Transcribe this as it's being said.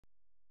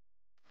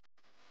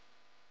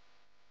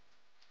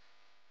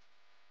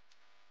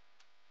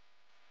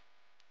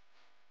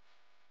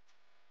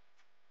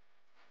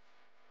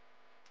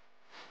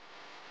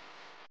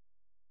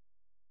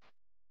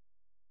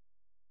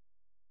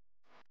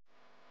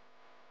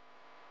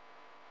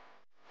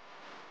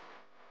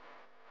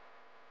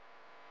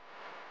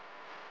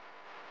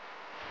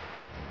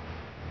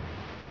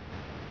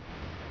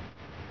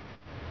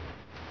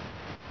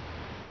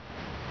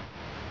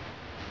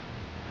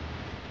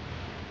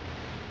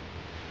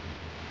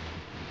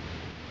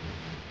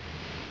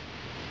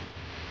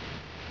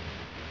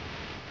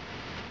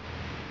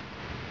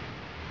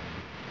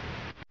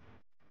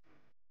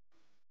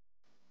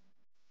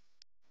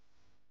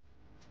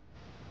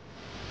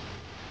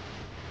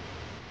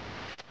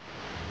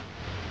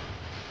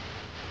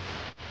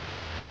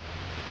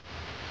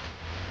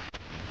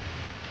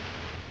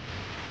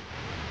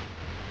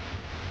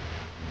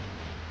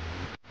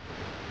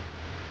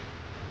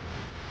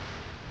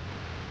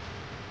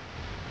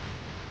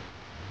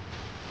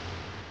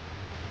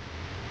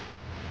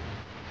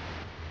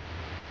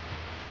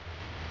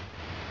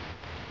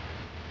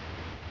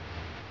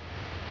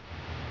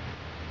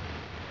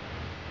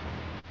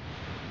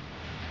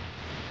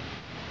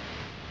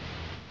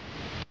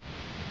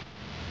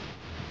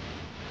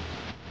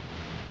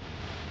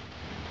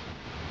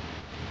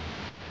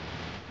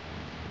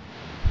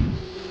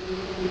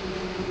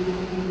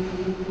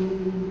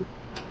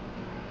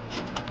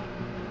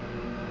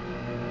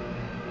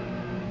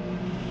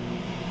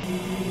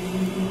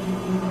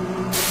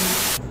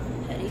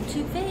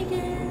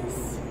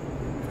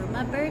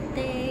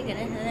birthday, gonna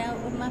head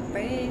out with my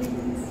friends.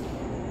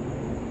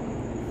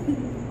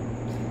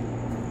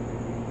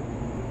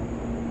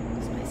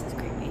 This place is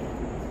creepy.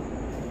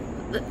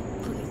 Look at that.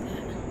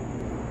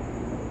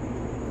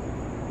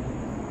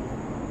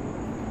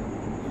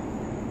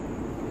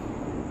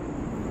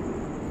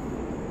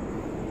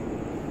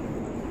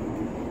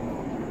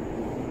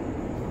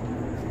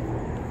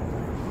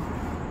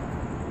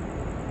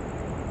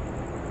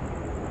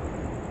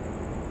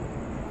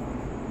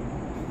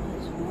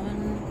 There's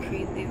one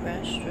creepy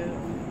restroom.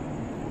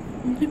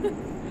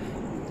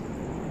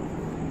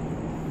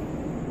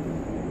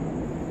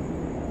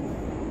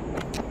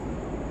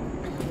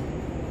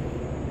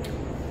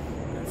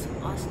 That's some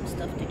awesome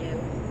stuff to do.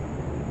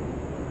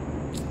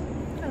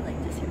 I like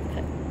this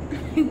haircut.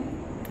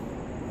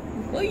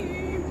 Bye.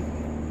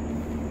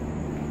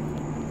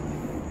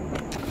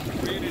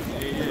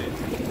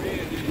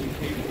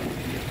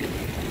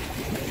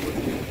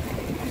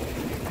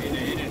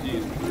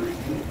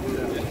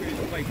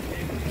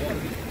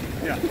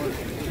 Yeah,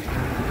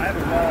 I have a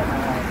wall.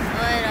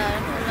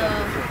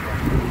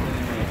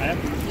 Hello.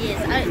 Yes,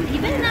 you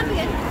better not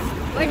forget us.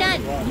 We're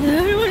done. I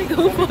don't want to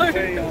go far. I'm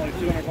paying only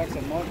 $200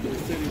 a month for the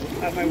city.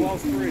 My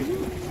wall's free.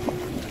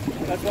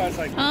 That's why it's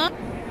like. Huh?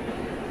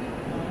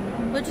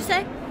 What'd you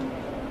say?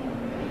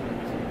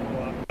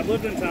 I've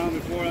lived in town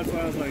before. That's why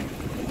I was like in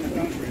the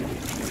country.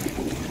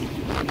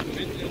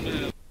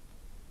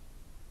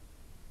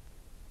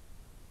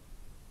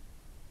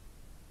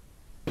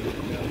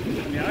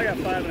 Yeah, I got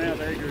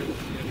 5.5 acres.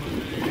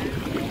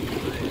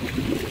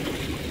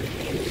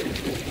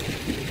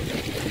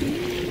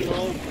 So,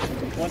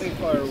 plenty of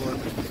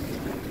fireworks.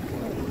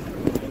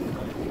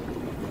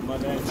 My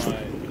dad,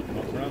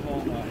 my grandma,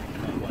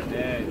 my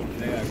dad,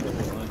 they got a couple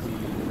of aunties.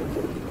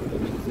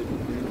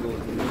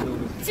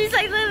 She's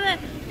like, look,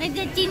 like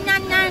the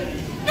G-nan-nan.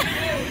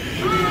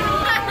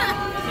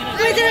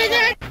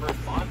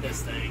 First bought this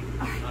thing,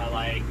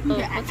 like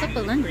What's up,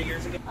 Belinda? 3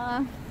 years ago.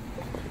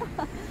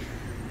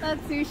 That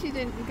sushi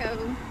didn't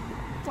go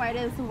quite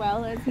as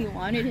well as he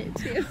wanted it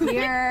to.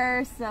 Here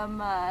are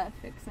some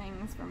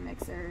fixings from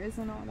mixers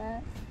and all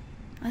that.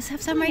 Let's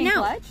have some right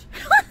now.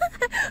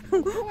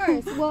 Of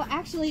course. Well,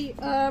 actually,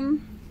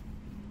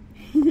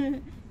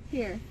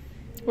 here.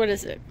 What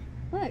is it?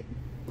 Look. What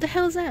the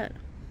hell is that?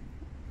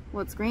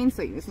 Well, it's green,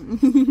 so you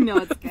know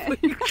it's good.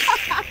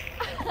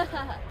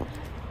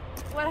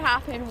 What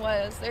happened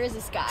was there is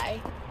this guy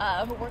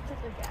who worked at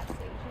their gas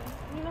station.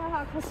 You know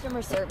how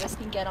customer service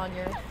can get on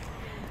your.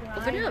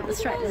 Open it up.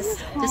 Let's try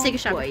this. Just take a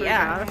shot.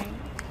 Yeah.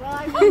 Well,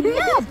 I mean,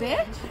 yeah,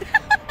 bitch.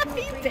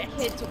 He brings his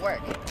kid to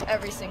work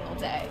every single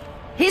day.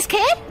 His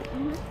kid?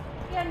 Mm-hmm.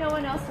 He had no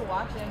one else to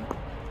watch him.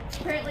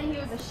 Apparently, he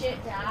was a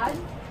shit dad.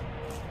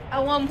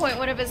 At one point,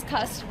 one of his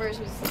customers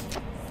was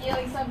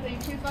stealing something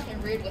too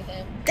fucking rude with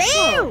him. Damn!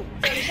 So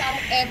he shot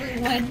at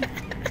everyone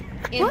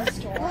in the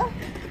store.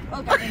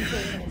 Okay,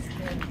 including his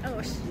kid.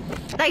 Oh,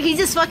 shit. Like he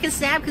just fucking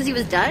snapped because he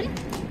was done?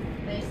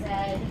 They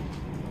said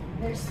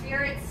their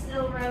spirits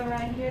still roam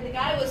around here. The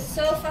guy was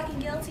so fucking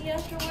guilty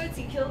afterwards,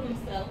 he killed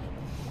himself.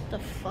 The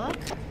fuck?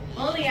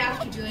 Only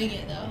after doing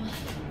it, though.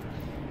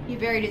 He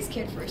buried his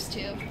kid first,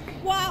 too.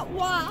 At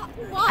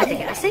the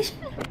gas station?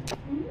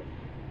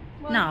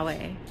 Mm-hmm. No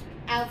way.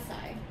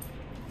 Outside.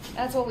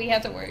 That's what we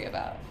have to worry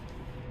about.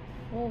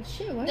 Well,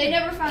 shit, where? They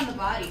never found the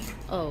body.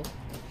 Oh.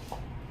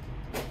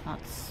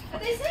 That's...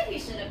 But they said he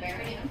should have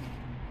buried him.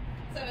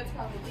 So it's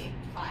probably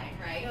fine,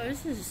 right? Oh,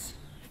 this is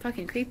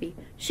fucking creepy.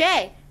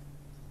 Shay!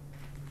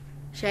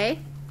 Shay?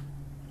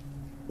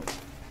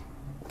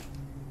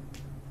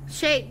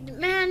 Shay,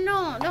 man,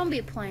 don't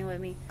be playing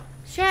with me.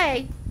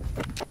 Shay!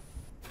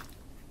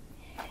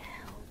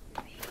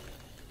 Help me.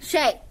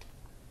 Shay!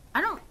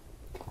 I don't...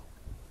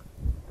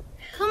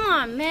 Come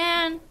on,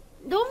 man.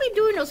 Don't be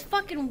doing those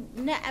fucking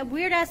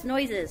weird-ass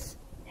noises.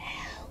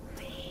 Help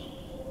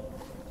me.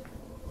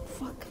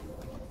 Fuck.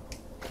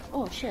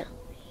 Oh, shit.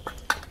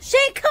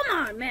 Shay, come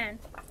on, man.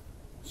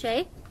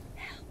 Shay?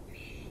 Help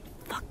me.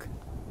 Fuck.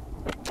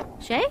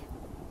 Shay?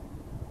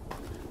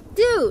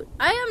 Dude,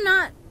 I am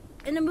not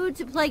in the mood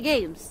to play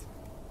games.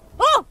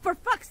 Oh, for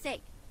fuck's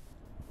sake.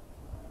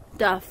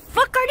 The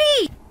fuck are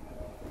these?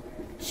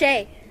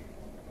 Shay.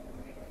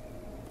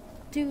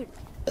 Dude.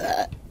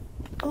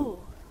 Oh,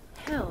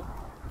 hell.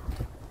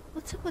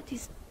 What's up with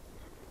these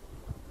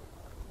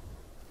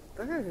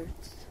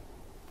birds?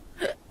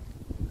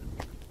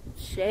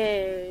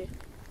 Shay.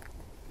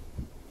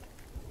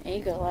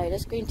 Ain't gonna lie,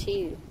 this green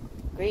tea,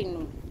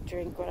 green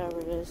drink, whatever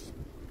it is,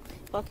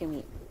 fucking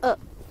me up.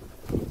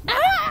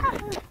 Ah!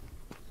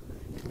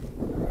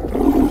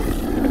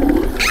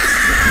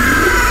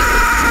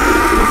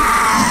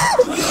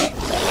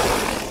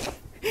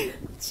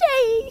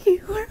 Jay,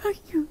 where are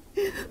you?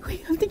 We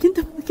have to get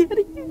the fuck out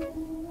of here.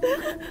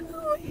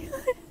 Oh my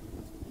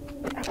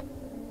god.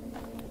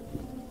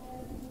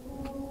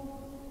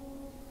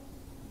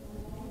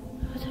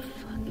 What the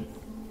fuck?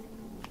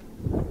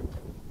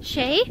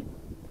 Shay?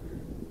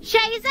 Shay,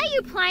 is that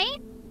you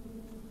playing?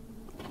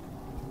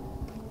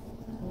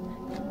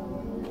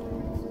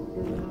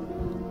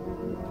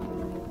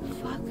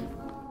 Fuck.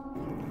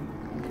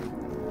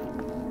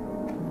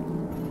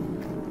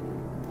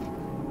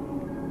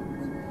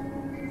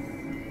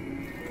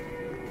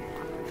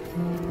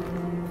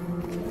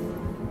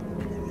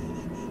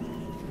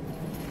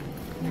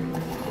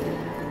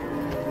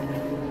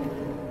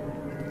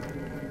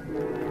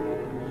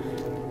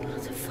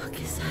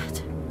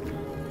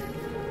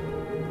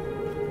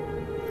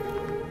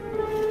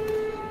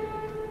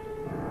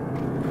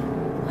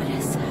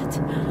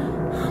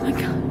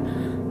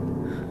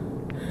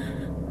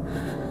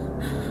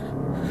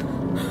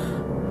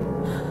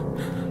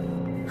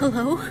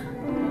 Hello?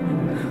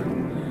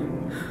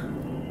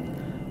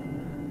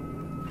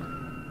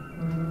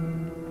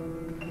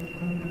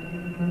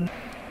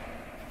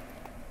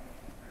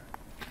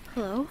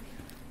 Hello?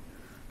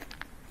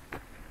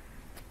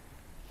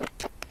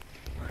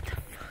 What the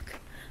fuck?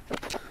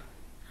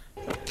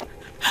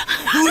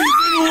 We've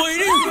been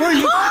waiting for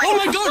you! Oh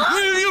my god,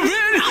 where have you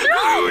been? Where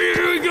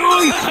are you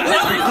going?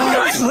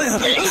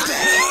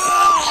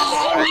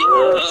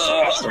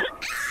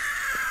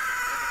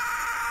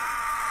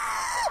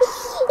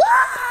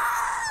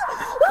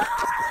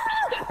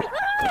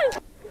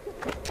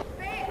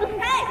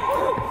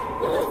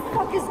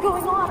 What is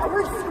going on? I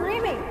heard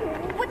screaming.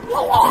 What?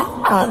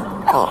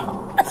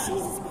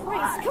 Jesus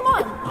Christ! Come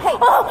on! Hey!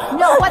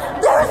 No! What?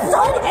 There's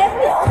something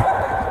everywhere.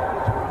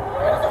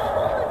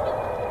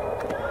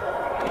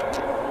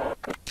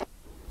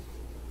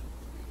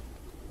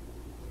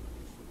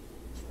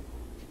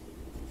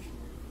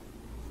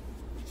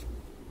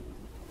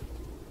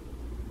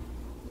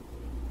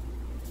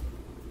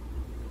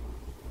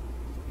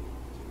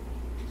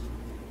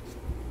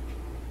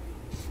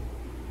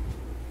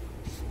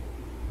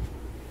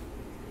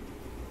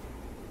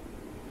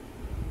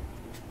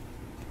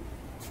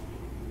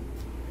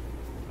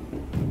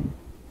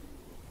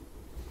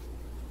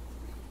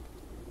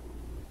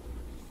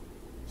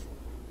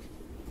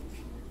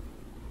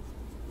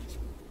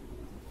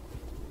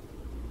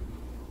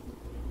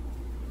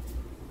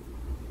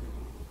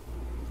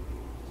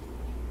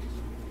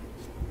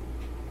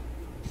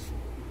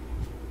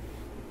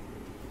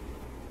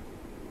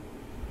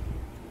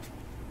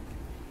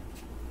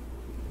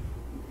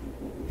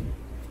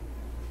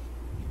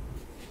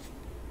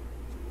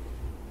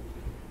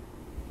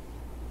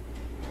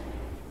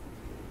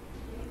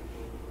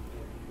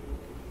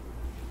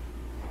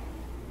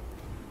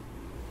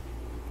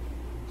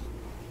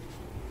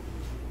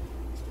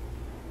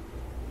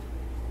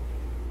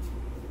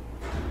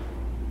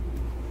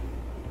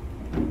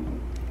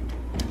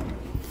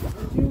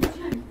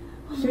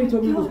 Shay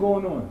told me what's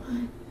going on.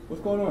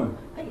 What's going on?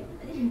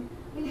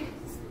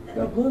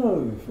 Got blood all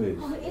over your face.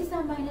 Oh, it's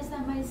not mine. It's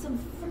not mine. It's some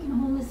freaking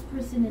homeless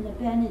person in an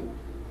abandoned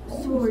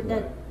store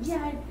that.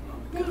 Yeah,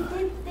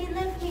 they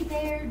left me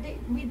there.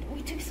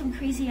 We took some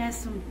crazy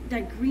ass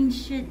that green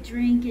shit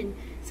drink and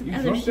some You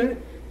other drunk shit. that?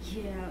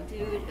 Yeah,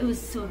 dude, it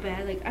was so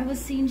bad. Like I was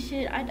seeing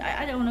shit.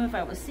 I don't know if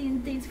I was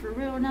seeing things for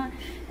real or not.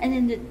 And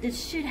then the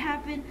shit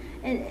happened,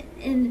 and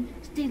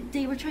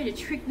they were trying to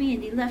trick me,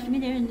 and they left me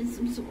there, and then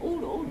some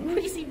old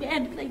crazy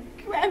man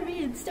like grabbed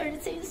me and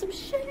started saying some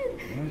shit.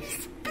 And he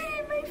spit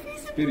in my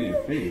face. Spit in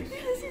your face?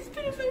 Yes, he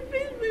spit in my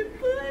face. My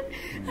blood.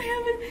 I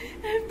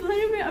have blood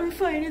in my. I'm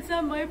fine. It's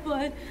not my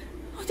blood.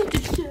 I'll take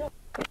this shit out.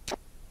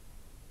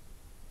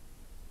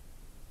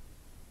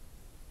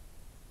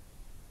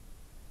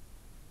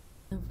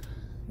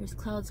 There's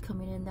clouds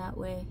coming in that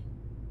way.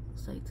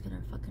 Looks like it's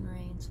gonna fucking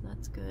rain, so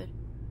that's good.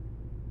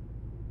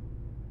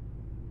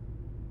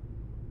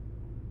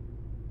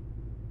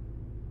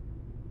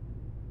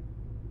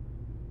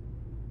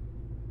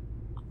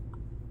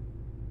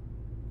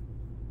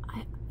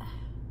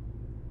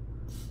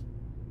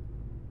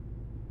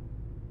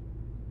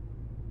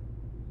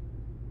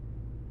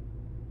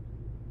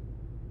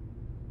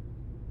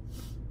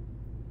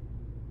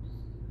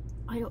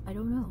 I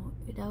don't know.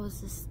 That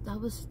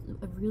was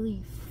a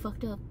really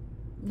fucked up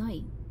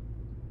night.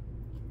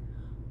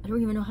 I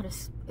don't even know how to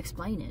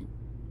explain it.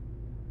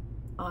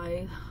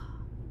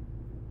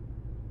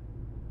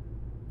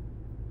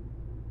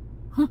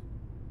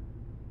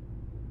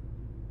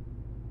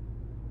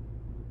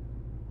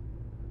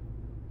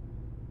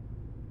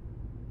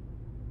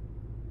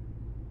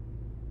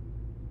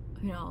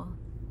 You know,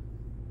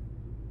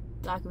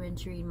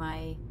 documenting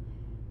my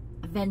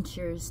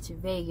adventures to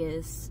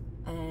Vegas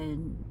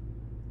and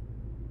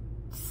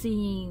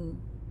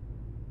seeing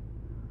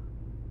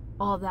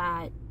all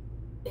that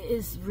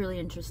is really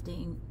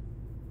interesting.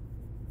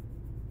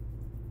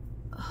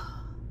 I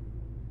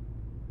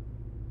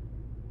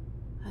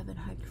haven't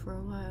hiked for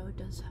a while. It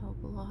does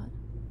help a lot.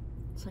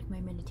 It's like my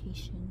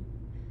meditation,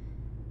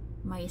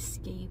 my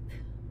escape.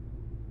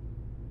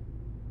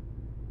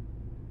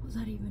 Was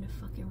that even a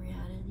fucking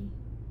reality?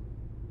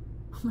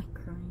 I'm like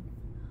crying.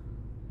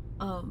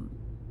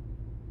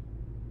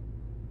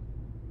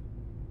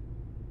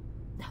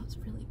 That was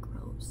really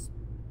gross.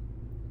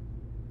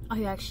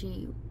 I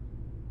actually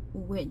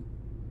went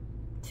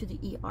to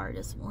the ER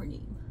this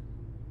morning,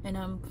 and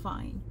I'm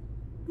fine.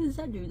 Because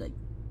that dude, like,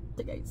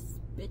 the guy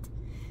spit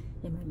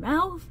in my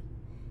mouth,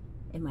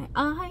 in my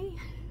eye,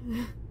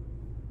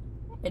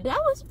 and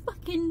that was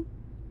fucking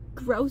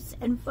gross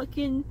and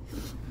fucking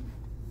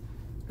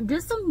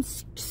just some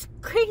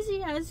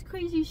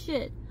crazy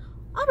shit.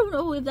 I don't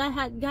know if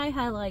that guy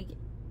had like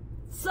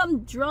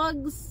some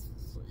drugs,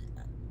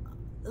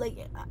 like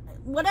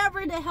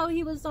whatever the hell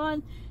he was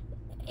on,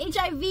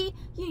 HIV,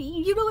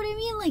 you know what I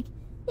mean? Like,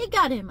 it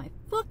got in my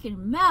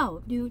fucking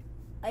mouth, dude.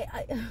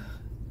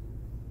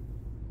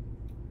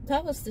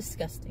 That was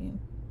disgusting.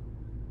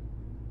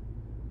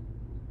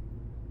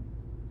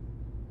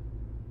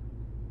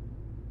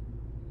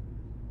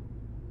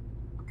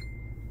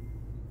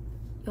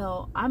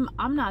 felt, I'm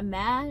not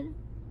mad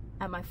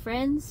at my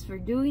friends for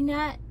doing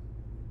that,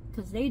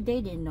 because they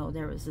didn't know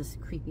there was this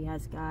creepy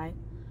ass guy.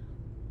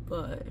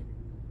 But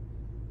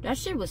that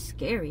shit was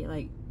scary.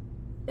 Like,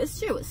 this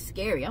shit was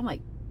scary. I'm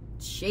like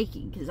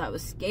shaking because I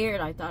was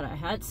scared. I thought I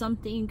had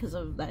something because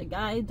of that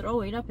guy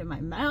throwing up in my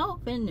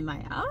mouth and in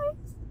my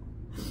eyes.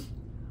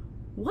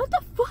 What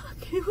the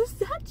fuck? It was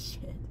that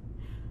shit.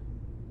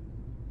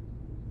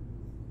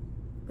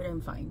 But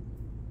I'm fine.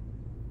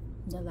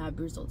 The lab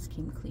results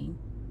came clean.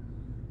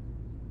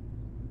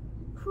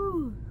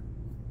 Whew.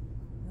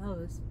 That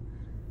was...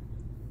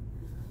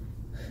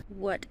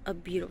 What a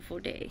beautiful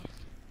day.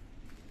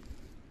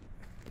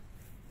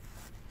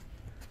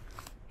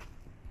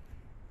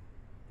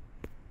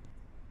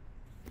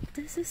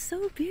 This is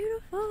so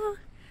beautiful.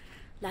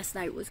 Last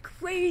night was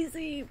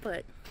crazy,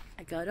 but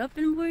I got up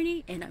in the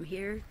morning and I'm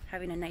here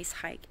having a nice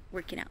hike,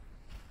 working out.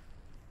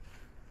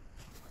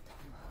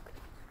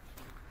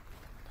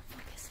 What the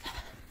fuck is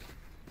that?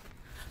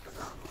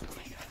 Oh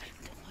my god,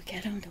 don't look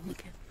at him, don't look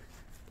at him.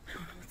 I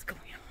don't know what's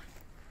going on.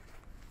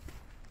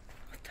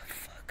 What the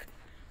fuck?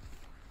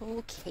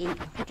 Okay,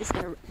 we're just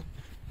gonna run.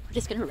 We're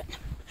just gonna run.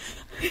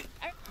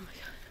 Oh my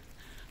god.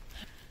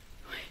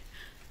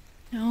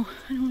 No,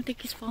 I don't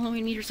think he's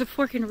following me. There's a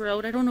fork in the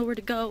road. I don't know where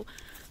to go.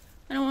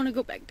 I don't want to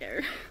go back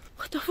there.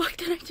 What the fuck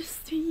did I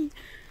just see?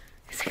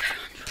 Is a guy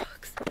on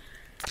drugs?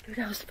 Dude,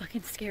 that was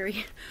fucking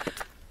scary.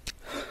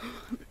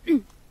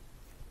 Oh,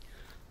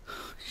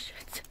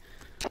 shit.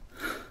 Oh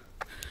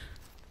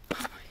my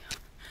god.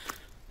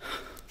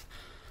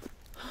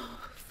 Oh,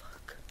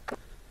 fuck. Oh,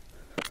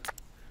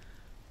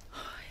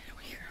 I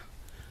don't hear him.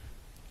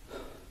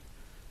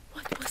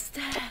 What was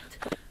that?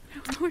 I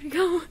don't know where to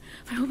go.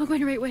 I hope I'm going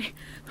the right way.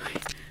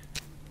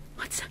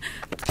 What's that?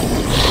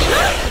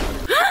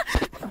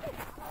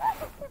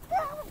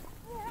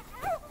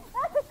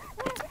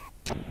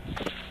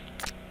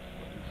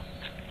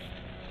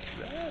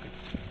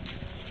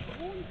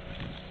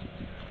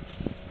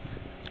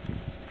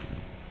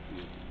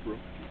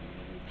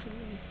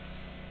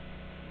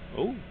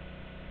 Oh,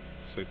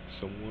 looks like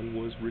someone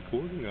was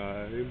recording.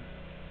 I guess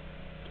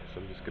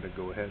I'm just gonna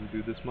go ahead and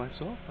do this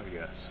myself, I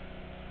guess.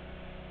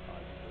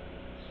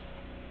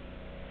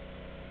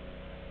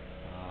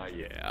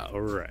 Yeah,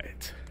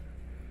 alright.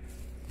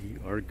 We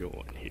are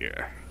going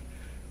here.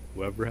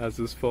 Whoever has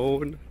this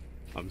phone,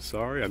 I'm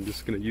sorry, I'm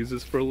just gonna use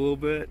this for a little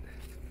bit.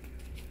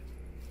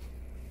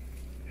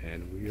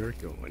 And we are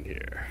going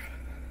here.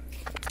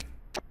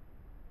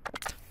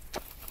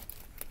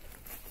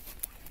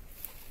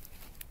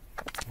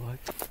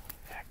 What the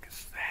heck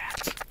is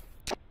that?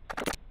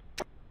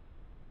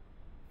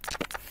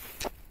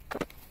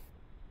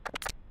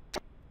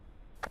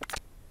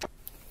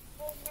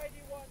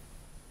 Almighty One,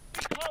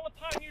 we call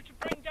upon you to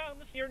bring down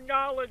your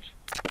knowledge,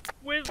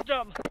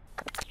 wisdom,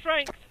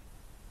 strength,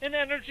 and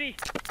energy,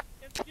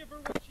 and give her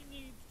what she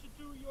needs to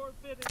do your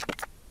bidding.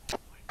 Oh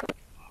my god.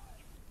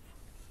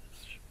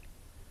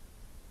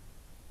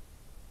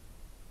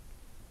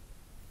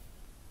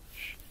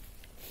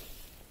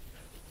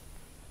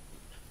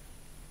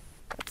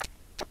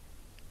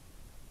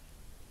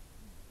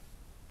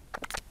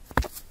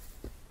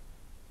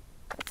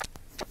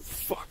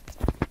 Fuck.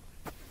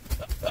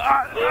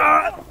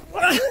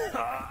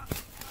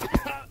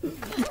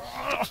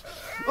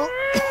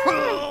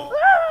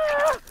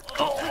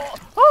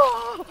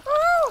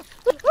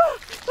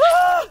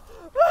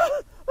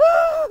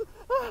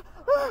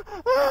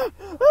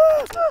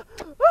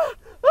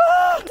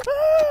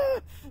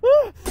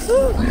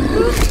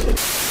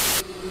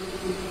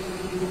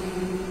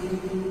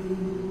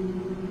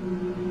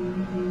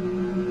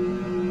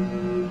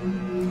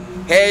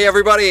 Hey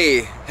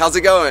everybody, how's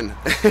it going?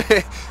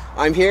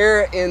 I'm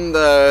here in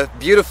the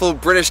beautiful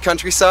British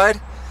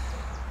countryside.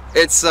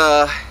 It's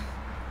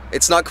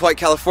not quite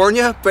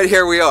California, but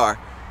here we are.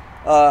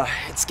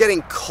 It's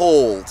getting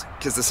cold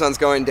because the sun's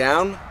going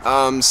down,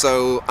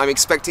 so I'm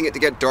expecting it to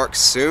get dark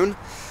soon.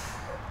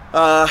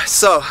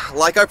 So,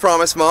 like I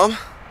promised, Mom,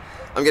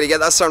 I'm gonna get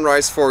that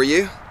sunrise for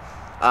you.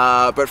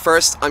 But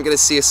first, I'm gonna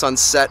see a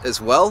sunset as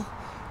well.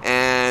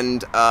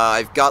 And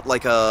I've got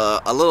like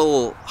a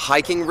little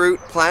hiking route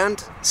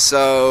planned.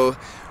 So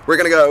we're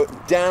gonna go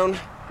down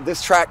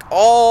this track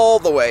all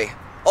the way,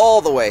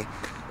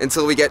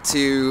 until we get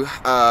to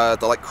the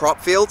like crop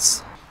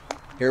fields.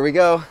 Here we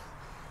go.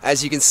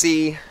 As you can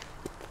see,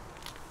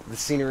 the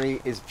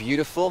scenery is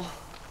beautiful.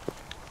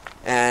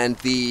 And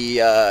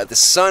the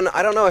sun,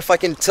 I don't know if I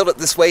can tilt it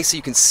this way so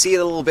you can see it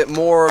a little bit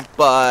more,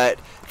 but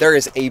there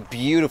is a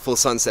beautiful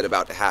sunset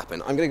about to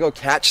happen. I'm gonna go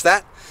catch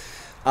that.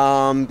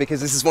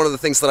 Because this is one of the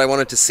things that I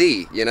wanted to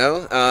see, you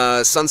know?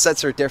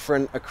 Sunsets are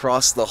different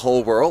across the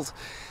whole world.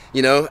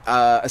 You know,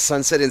 a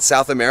sunset in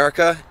South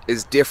America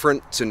is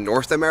different to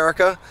North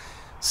America.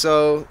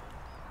 So,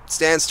 it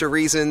stands to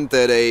reason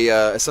that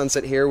a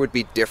sunset here would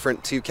be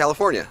different to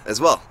California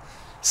as well.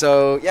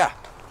 So, yeah,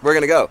 we're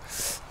gonna go.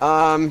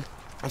 I'm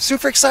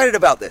super excited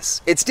about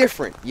this. It's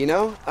different, you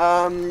know?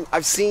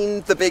 I've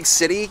seen the big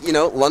city, you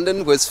know,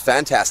 London was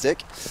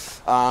fantastic,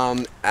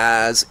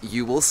 as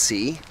you will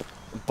see.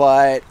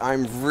 but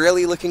I'm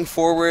really looking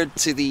forward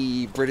to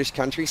the British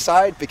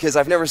countryside because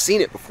I've never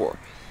seen it before.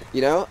 You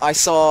know, I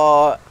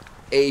saw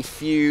a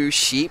few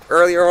sheep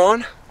earlier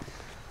on.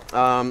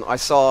 I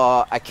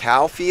saw a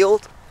cow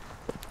field,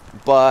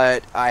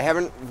 but I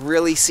haven't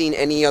really seen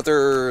any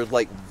other,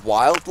 like,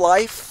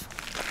 wildlife.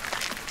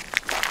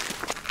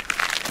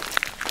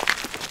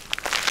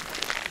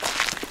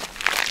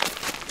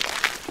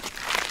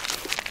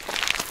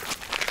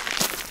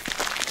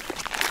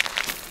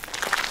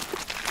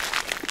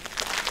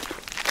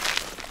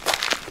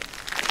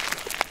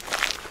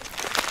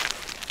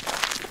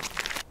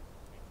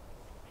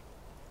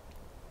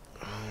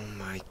 Oh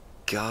my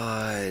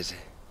God.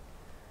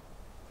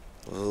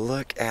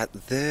 Look at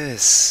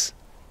this.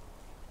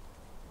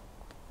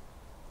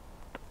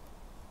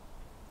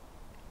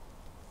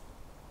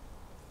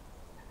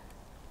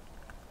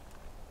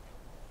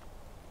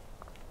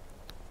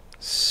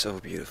 So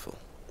beautiful.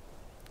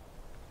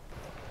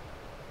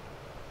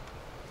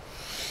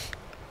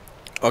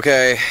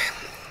 Okay,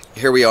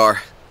 here we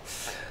are.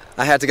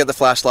 I had to get the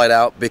flashlight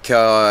out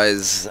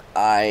because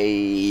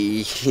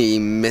I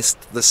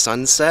missed the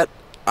sunset.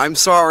 I'm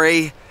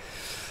sorry.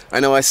 I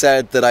know I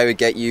said that I would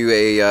get you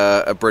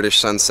a British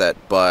sunset,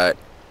 but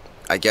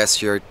I guess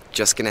you're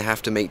just gonna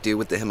have to make do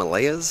with the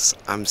Himalayas.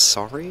 I'm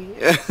sorry.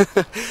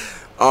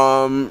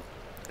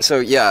 So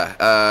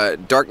yeah,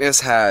 darkness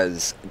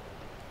has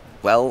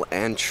well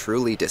and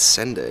truly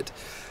descended.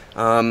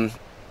 I'm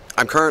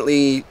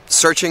currently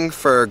searching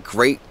for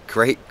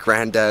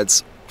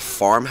great-great-granddad's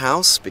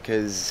farmhouse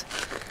because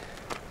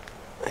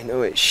I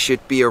know it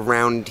should be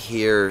around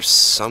here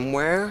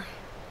somewhere.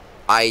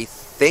 I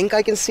think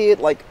I can see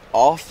it, like,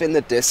 off in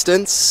the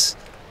distance.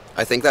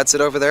 I think that's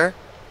it over there.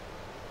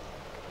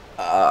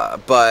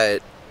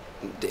 But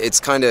it's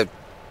kind of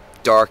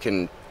dark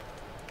and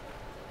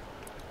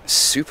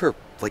super,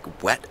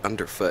 like, wet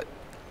underfoot.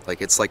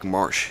 Like, it's like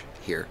marsh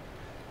here.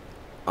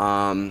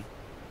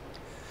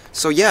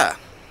 So yeah,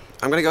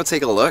 I'm gonna go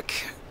take a look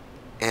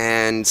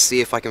and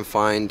see if I can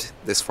find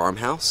this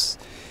farmhouse.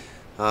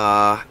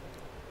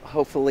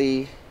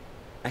 Hopefully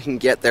I can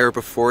get there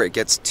before it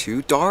gets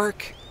too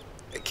dark,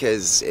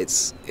 because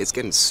it's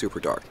getting super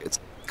dark. It's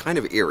kind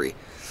of eerie.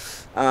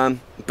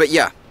 But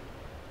yeah,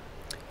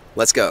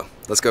 let's go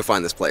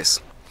find this place.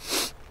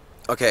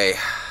 Okay,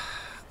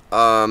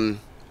 I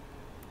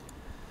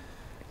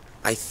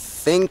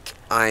think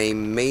I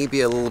may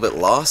be a little bit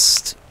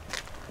lost.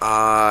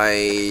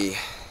 I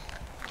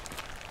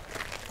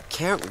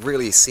can't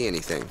really see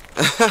anything.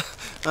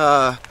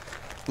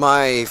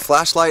 My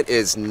flashlight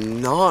is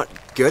not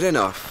good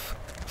enough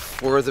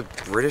for the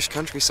British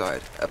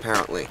countryside,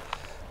 apparently.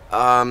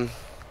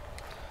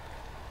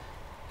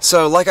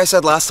 So like I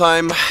said last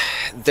time,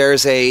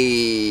 there's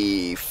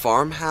a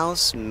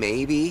farmhouse,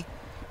 maybe,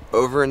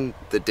 over in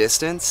the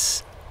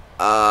distance.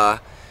 There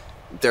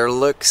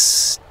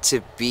looks to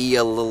be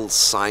a little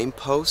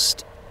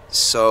signpost,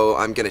 so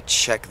I'm gonna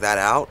check that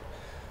out.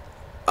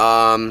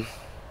 But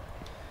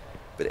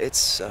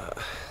it's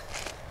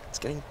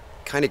getting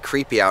kind of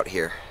creepy out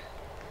here.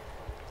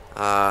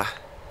 Kind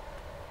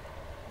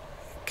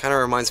of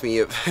reminds me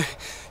of,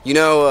 you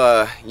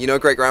know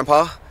Great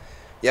Grandpa?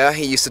 Yeah,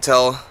 he used to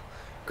tell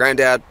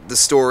Granddad the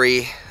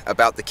story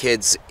about the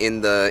kids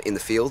in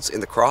the fields, in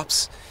the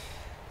crops.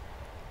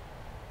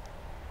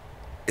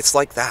 It's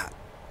like that.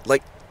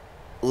 Like,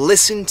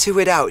 listen to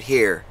it out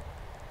here.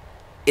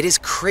 It is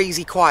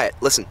crazy quiet.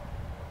 Listen.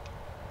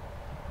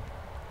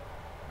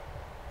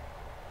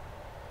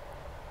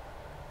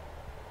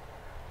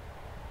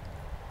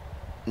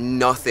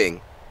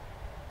 Nothing.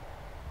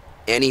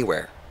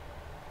 Anywhere.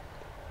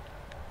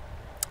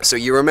 So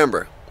you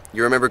remember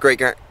Great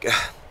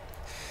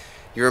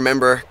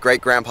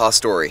Grandpa's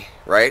story,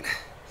 right?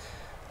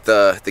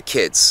 The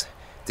kids,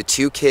 the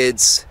two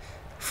kids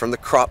from the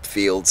crop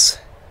fields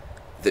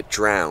that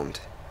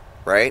drowned,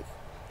 right?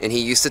 And he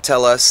used to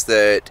tell us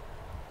that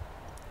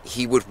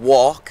he would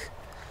walk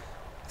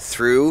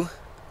through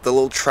the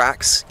little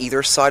tracks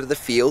either side of the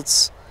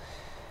fields,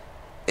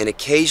 and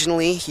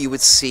occasionally he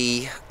would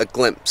see a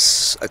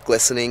glimpse, a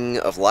glistening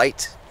of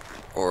light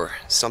or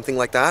something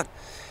like that,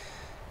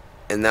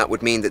 and that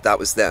would mean that that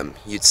was them.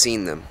 You'd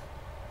seen them,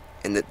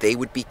 and that they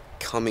would be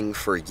coming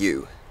for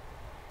you.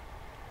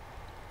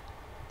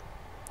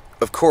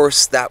 Of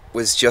course, that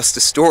was just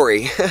a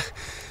story,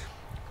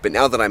 but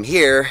now that I'm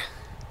here,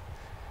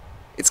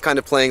 it's kind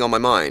of playing on my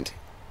mind.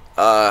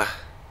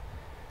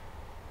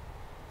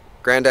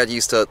 Granddad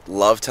used to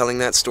love telling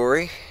that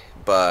story,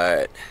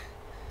 but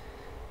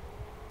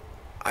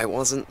I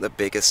wasn't the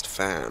biggest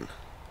fan.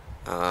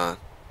 I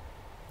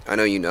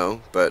know you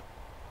know, but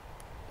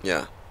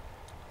yeah.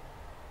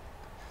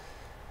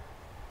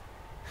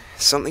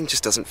 Something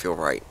just doesn't feel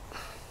right.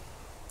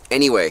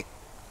 Anyway,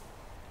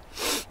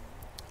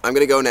 I'm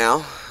gonna go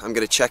now. I'm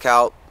gonna check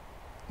out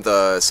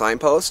the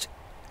signpost,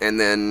 and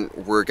then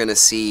we're gonna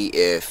see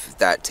if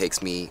that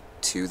takes me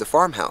to the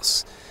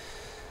farmhouse.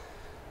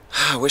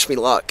 Wish me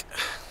luck.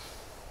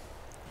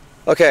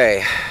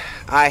 Okay,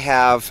 I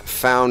have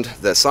found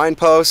the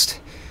signpost,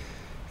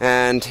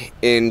 And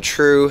in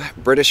true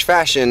British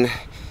fashion,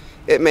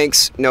 it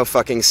makes no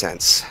fucking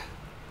sense.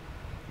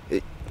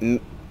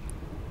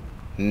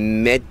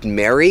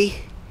 Mary?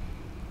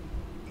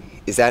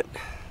 Is that...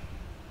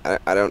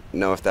 I don't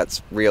know if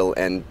that's real.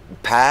 And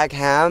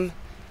Pagham?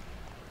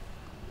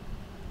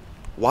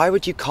 Why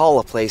would you call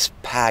a place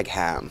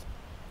Pagham?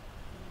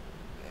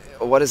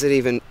 What does it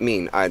even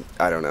mean? I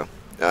don't know.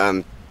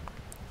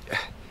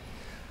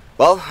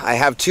 Well, I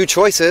have two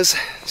choices,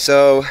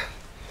 so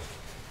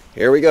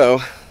here we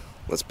go.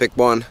 Let's pick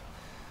one.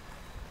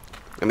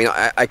 I mean,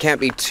 I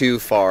can't be too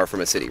far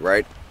from a city,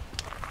 right?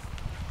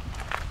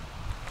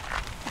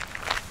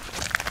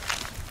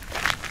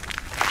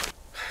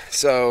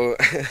 So,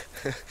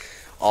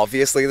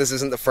 obviously this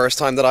isn't the first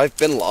time that I've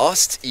been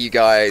lost. You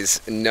guys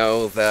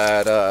know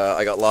that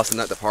I got lost in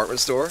that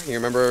department store. You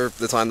remember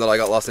the time that I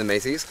got lost in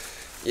Macy's?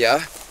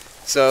 Yeah?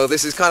 So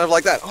this is kind of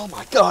like that. Oh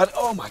my god,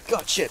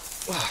 shit.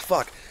 Oh,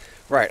 fuck.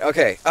 Right,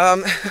 okay.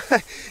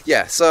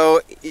 Yeah,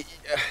 so,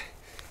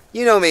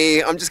 you know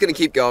me, I'm just gonna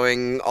keep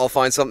going. I'll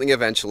find something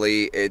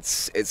eventually.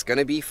 It's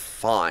gonna be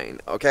fine,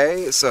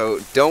 okay? So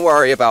don't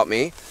worry about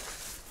me.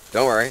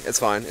 Don't worry, it's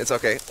fine, it's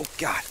okay. Oh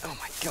god, oh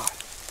my god.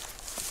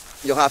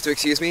 You'll have to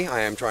excuse me.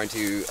 I am trying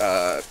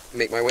to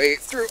make my way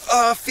through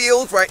a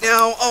field right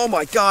now. Oh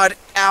my god,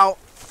 ow.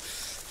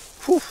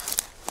 Whew.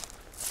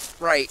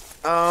 Right,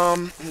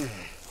 there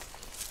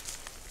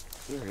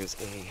is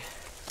a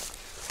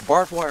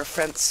barbed wire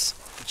fence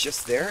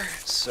just there,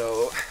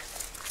 so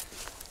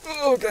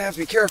gonna have to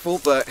be careful,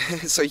 but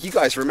so you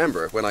guys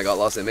remember when I got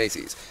lost in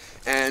Macy's,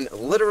 and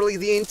literally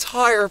the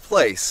entire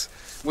place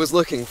was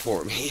looking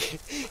for me,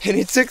 and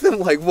it took them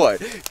like, what?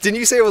 Didn't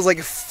you say it was like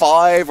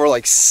 5 or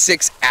like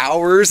 6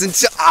 hours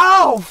until,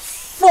 ow,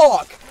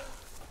 fuck!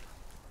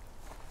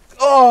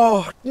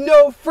 Oh,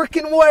 no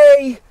freaking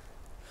way!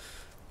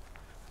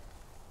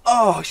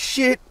 Oh,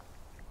 shit.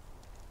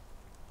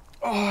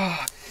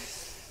 Oh.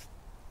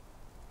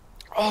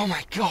 Oh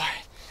my god.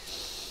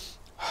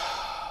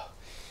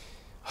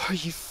 Are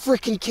you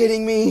freaking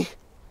kidding me?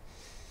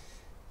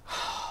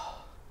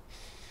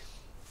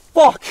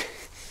 Fuck!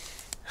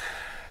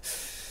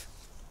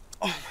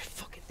 Oh, my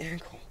fucking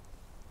ankle.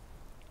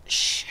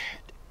 Shit.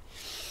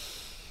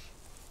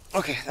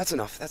 Okay, that's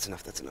enough. That's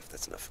enough.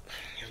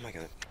 Oh my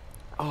god.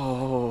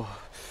 Oh.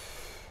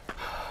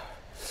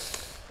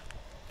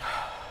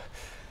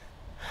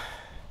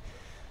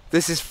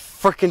 This is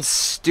freaking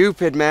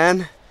stupid,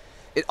 man.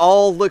 It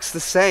all looks the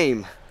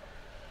same.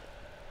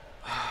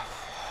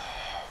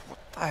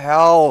 What the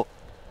hell?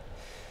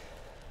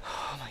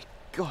 Oh my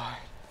god.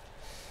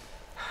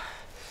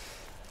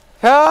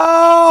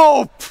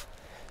 Help!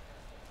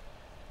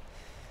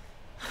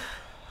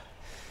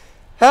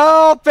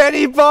 Help,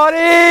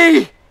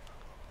 anybody!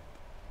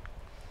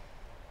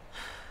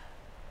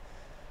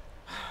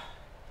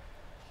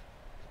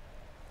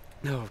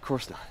 No, of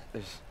course not.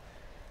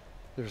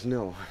 There's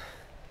no.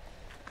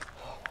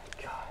 Oh my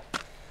god.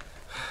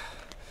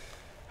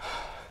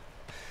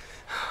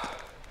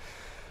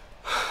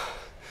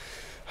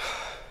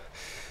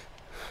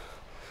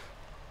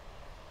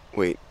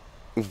 Wait,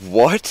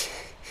 what?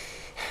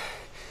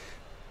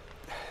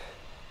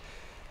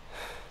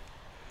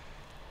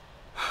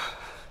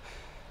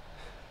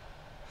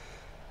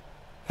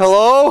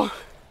 Hello?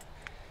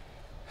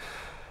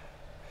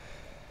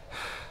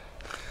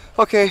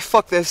 Okay,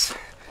 fuck this.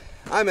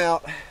 I'm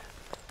out.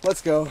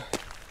 Let's go.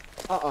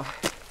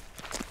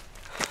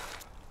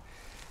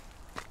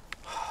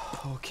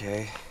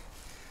 Okay.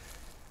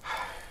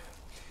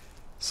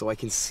 So I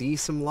can see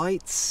some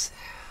lights,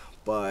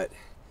 but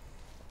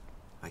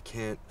I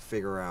can't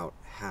figure out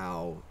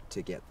how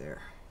to get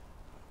there.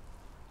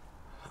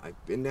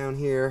 I've been down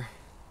here.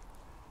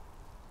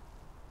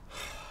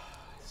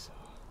 So,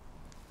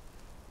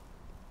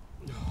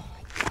 oh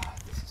my god,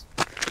 this is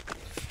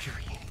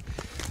infuriating.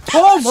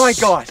 Oh my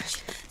god!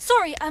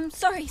 Sorry, I'm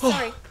sorry.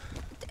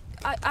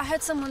 I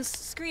heard someone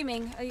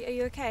screaming. Are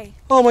you okay?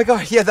 Oh my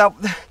god, yeah,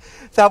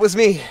 that was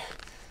me.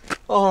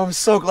 Oh, I'm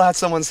so glad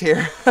someone's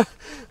here.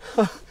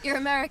 You're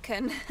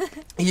American.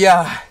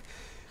 Yeah,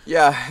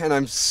 and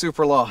I'm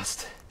super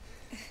lost.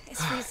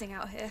 It's freezing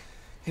out here.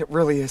 It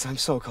really is, I'm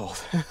so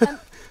cold.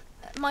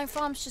 My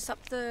farm's just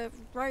up the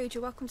road.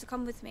 You're welcome to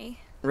come with me.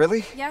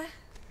 Really? Yeah?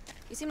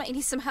 You seem like you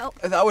need some help.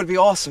 That would be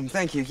awesome,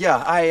 thank you. Yeah,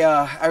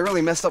 I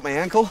really messed up my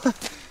ankle.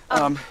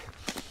 Are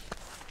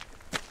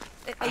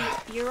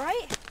you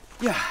right?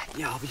 Yeah,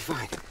 I'll be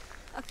fine.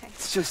 Okay.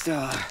 It's just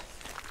a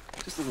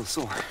little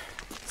sore.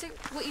 So,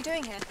 what are you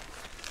doing here?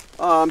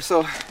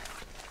 So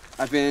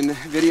I've been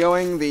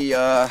videoing the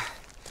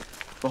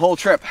whole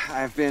trip.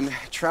 I've been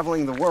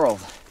traveling the world.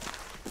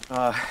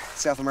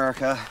 South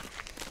America,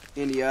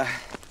 India.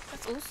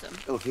 That's awesome.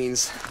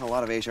 Philippines, a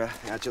lot of Asia,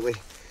 actually.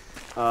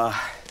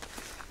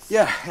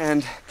 Yeah,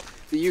 and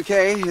the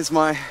UK is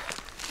my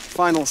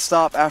final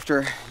stop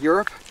after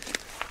Europe.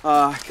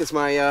 Because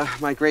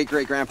my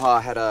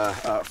great-great-grandpa had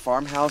a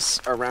farmhouse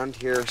around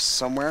here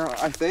somewhere,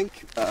 I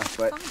think. But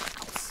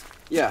Farmhouse?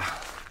 yeah.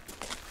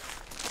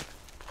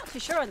 Not too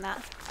sure on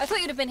that. I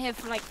thought you'd have been here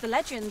for like the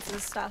legends and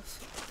stuff.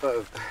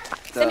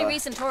 It's the only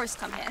reason tourists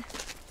come here.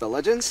 The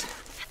legends?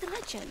 The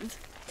legend.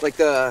 Like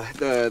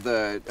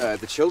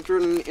the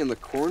children in the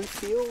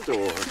cornfield,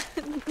 or?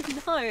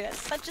 No, it's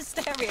such a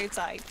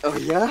stereotype. Oh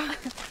yeah?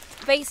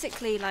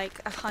 Basically,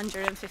 like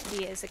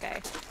 150 years ago,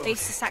 they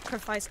used to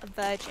sacrifice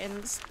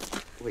virgins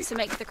to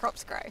make the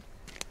crops grow.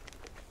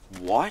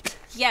 What?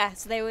 Yeah,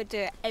 so they would do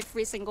it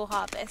every single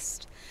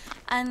harvest.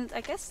 And I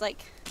guess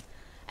like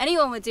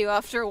anyone would do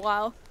after a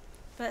while,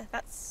 but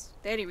that's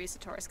the only reason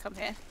tourists come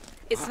here.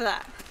 It's for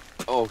that.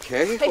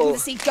 Okay. Hoping to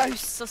see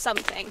ghosts or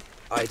something.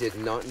 I did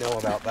not know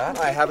about that.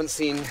 I haven't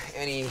seen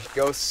any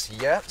ghosts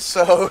yet,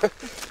 so.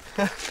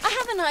 I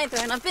haven't either,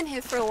 and I've been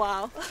here for a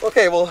while.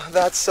 Okay, well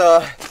that's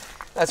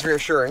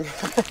reassuring.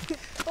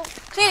 Well,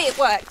 clearly it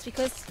worked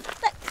because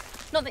look,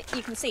 not that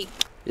you can see.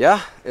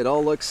 Yeah, it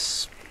all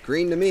looks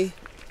green to me.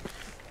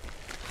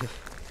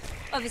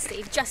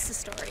 Obviously, just a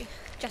story.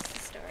 Just a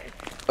story.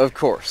 Of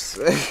course.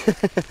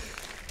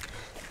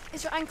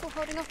 Is your ankle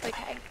holding up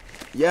okay?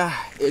 Yeah,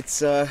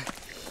 it's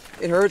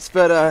it hurts,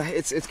 but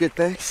it's good,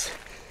 thanks.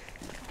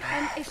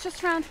 It's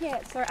just around here,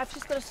 so I've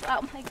just got to sort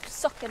out my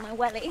sock and my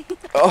welly.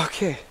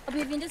 Okay. I'll be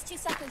with you in just 2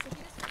 seconds. If you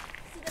just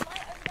see the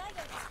light over there,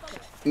 yeah, just follow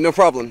it. No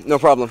problem, no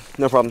problem,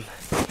 no problem.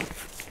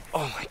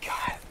 Oh my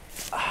god.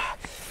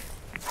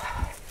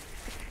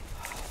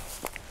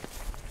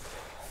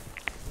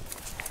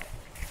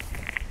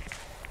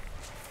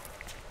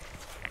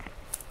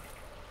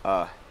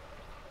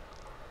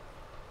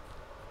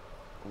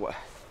 What?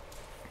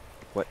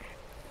 What?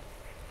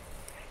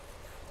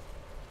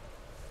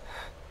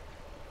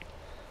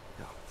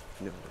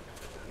 No.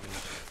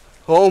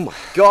 Oh my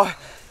god.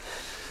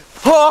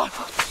 Oh!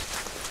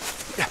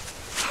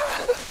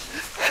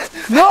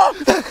 No!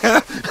 Daddy,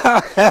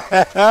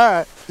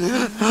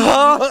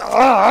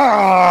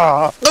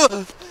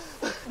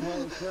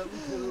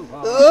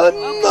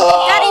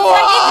 you're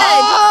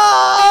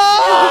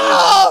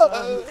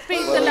good.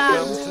 Speak the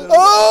land.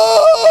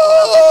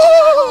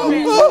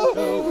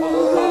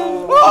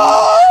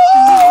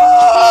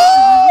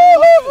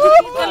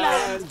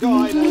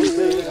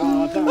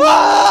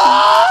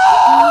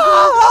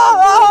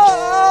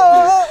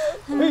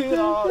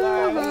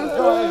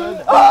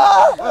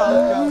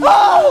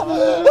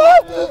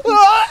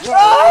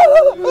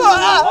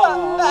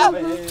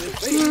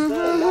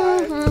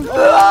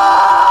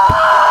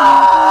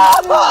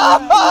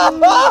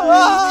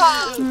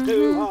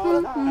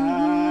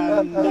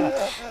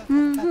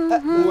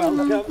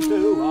 Welcome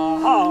to our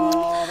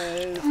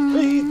harvest.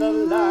 Feed the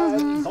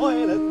land,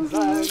 soil and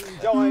sand.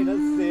 Join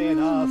us in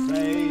our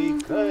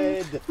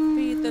sacred.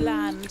 Feed the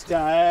land.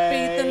 Day.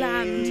 Feed the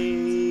land.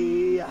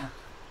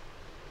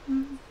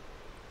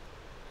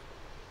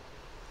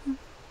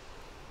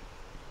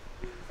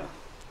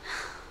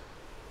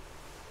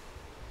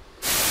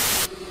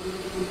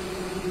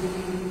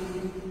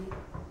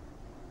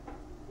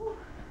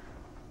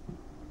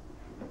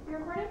 You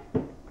recording?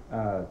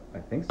 I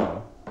think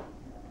so.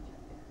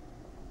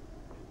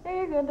 Yeah,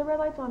 you're good. The red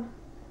light's on.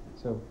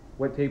 So,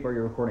 what tape are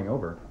you recording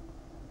over?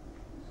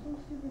 Some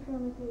stupid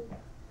family tape.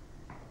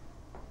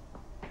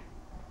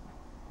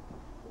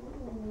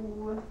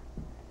 Ooh.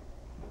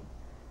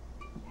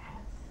 Yes.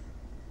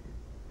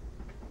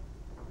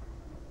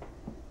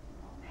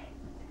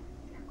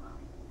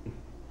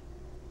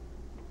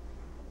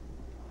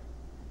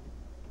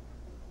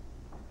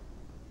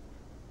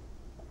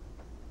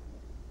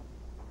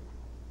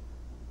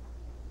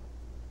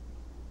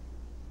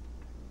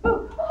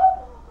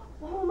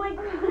 Oh my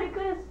god, I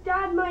could have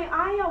stabbed my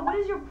eye out. What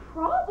is your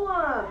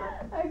problem?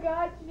 I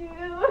got you.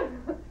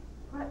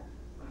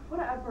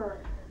 Whatever.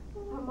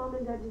 My mom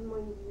and dad didn't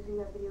want you using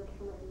that video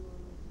camera anymore.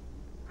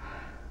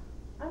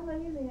 I'm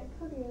not using it.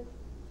 Cody is.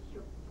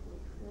 Your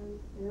boyfriend?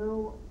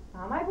 No,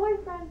 not my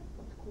boyfriend.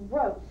 That's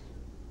gross.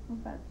 No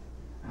offense.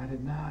 I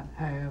did not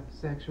have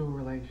sexual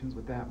relations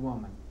with that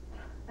woman.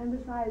 And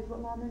besides,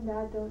 what mom and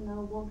dad don't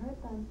know won't hurt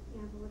them.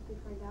 Yeah, but what if they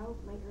find out?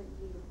 It might hurt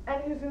you.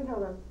 And who's gonna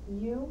tell them?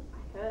 You? I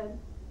could.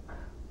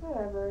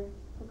 Whatever.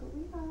 Look what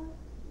we got.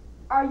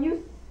 Are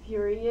you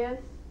serious?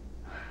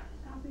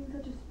 Stop being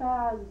such a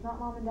spaz. It's not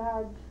mom and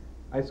dad.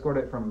 I scored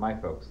it from my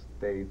folks.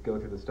 They go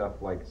through the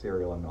stuff like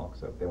cereal and milk,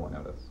 so they won't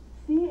notice.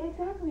 See,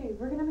 exactly.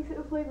 We're gonna mix it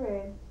with flavor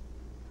aid.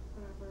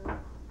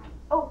 Whatever.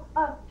 Oh,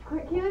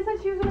 Keely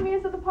said she was gonna meet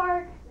us at the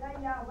park.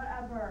 Yeah,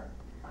 whatever.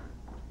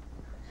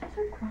 She's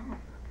so grown.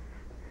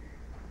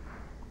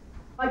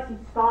 Lexi,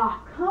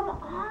 stop. Come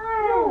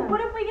on. No, what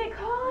if we get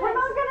caught? We're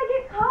not gonna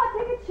get caught.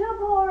 Take a chill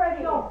pill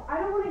already. No, I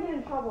don't want to get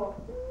in trouble.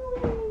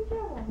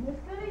 Miss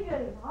Goody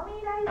Goody. Mommy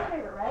and Daddy's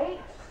favorite, right?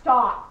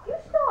 Stop. You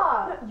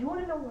stop. You want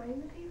to know why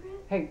I'm the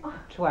favorite? Hey,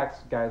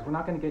 chillax, guys. We're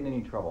not gonna get in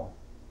any trouble.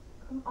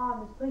 Come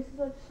on, this place is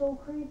like so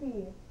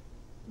creepy.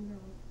 No.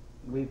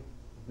 We've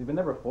been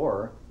there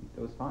before.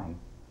 It was fine.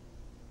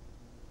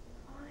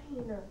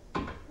 Fine.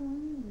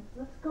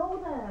 Let's go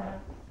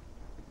then.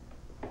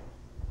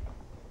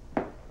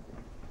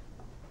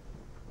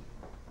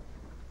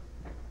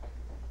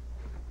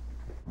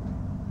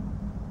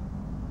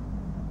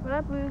 What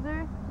up,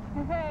 loser?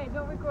 Hey,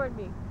 don't record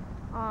me.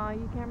 Aw,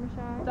 you camera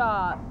shy?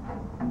 Stop.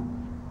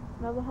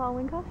 Another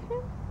Halloween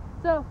costume?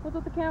 So, what's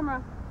with the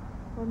camera?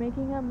 We're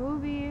making a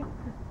movie.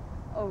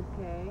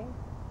 Okay.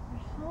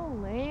 You're so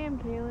lame,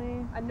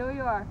 Kaylee. I know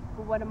you are,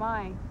 but what am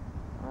I?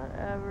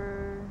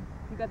 Whatever.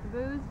 You got the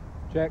booze?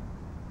 Check.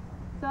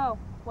 So,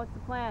 what's the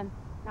plan?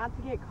 Not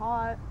to get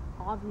caught,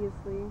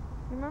 obviously. You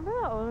remember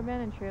that old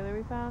abandoned trailer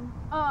we found?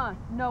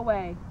 No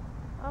way.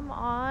 Come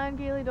on,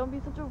 Kaylee, don't be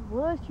such a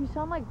wuss. You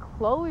sound like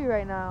Chloe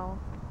right now.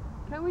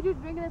 Can't we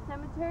just drink in a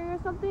cemetery or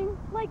something?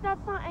 Like,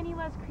 that's not any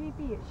less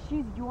creepy.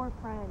 She's your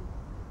friend.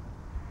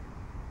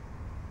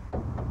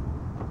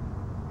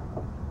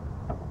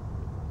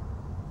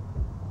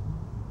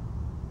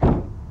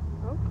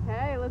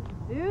 Okay, let's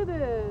do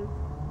this.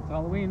 It's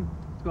Halloween.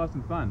 Let's go have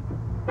some fun.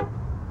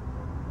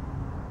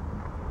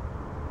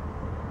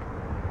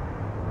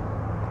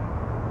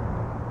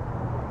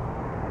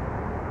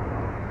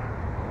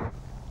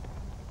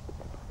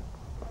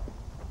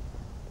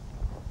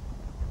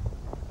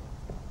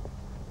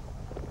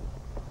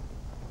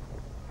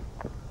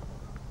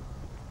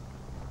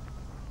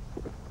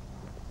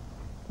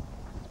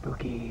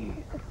 Spooky.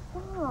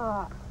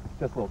 Stop.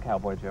 Just a little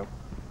cowboy joke.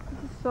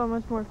 This is so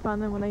much more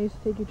fun than when I used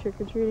to take you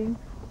trick-or-treating.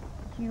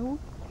 You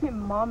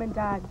and Mom and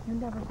Dad, you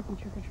never took me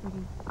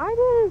trick-or-treating. I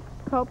did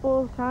a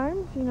couple of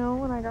times, you know,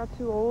 when I got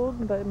too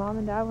old, but Mom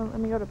and Dad wouldn't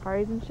let me go to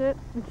parties and shit.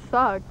 It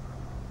sucked.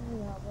 Yeah,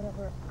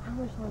 whatever. I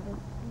wish I was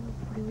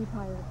really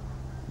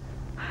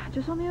tired.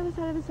 Just on the other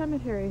side of the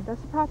cemetery.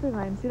 That's the property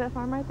line. See that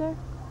farm right there?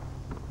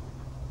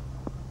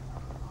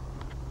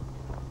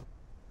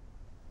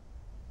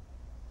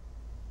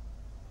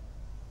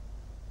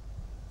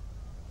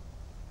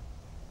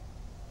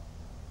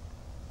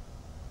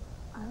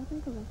 I don't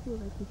think the rest of you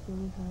like these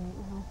feelings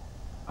right now.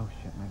 Oh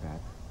shit, my bad.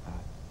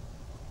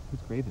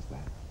 Whose grave is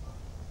that?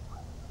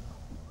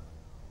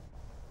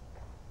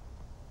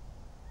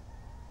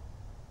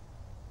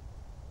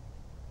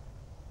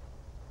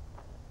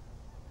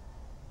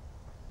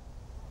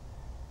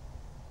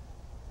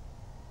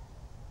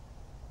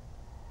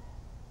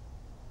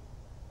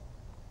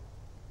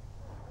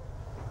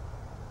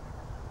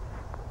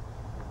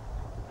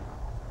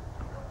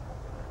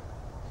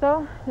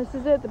 So, this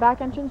is it, the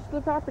back entrance to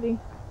the property.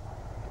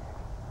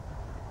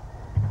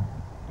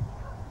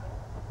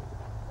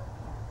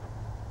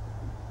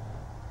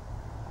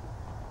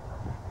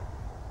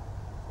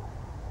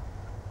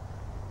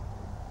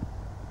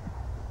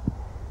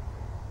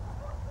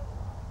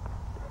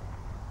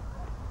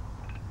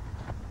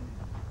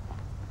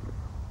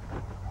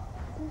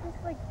 Isn't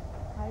this like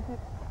private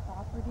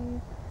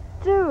property?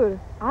 Dude,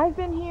 I've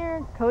been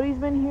here, Cody's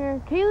been here,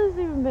 Kaylee's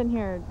even been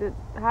here.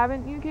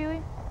 Haven't you,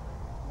 Kaylee?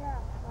 Yeah,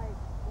 like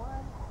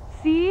what?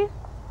 See?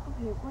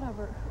 Okay,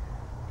 whatever.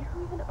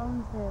 Who even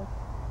owns this?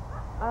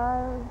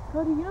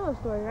 Cody, you know the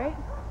story, right?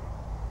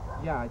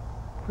 Yeah, I'm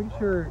pretty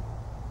sure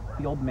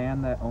the old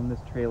man that owned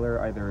this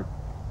trailer either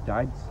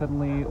died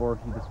suddenly or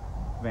he just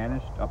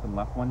vanished up and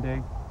left one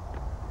day.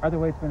 Either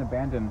way, it's been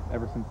abandoned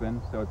ever since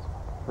then, so it's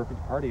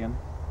perfect partying.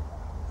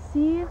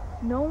 See?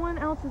 No one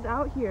else is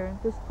out here.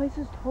 This place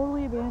is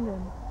totally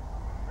abandoned.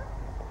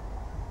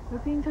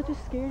 Quit being such a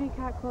scaredy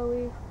cat,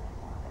 Chloe.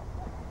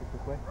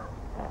 This way?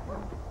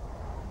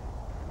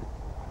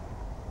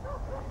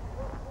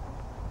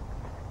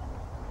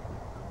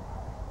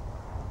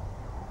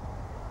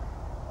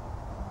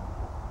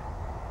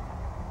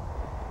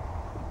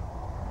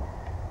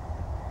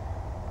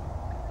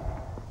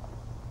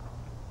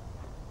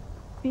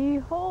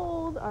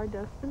 Behold our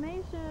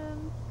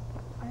destination.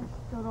 I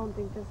still don't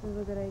think this is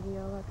a good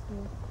idea,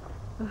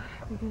 Lexi.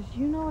 Because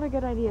you know what a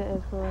good idea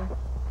is, Chloe.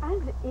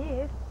 As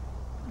if.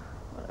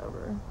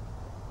 Whatever.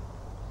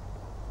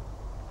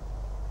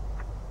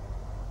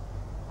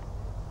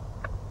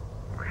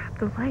 Grab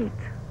the light.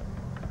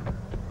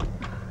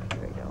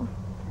 Here we go.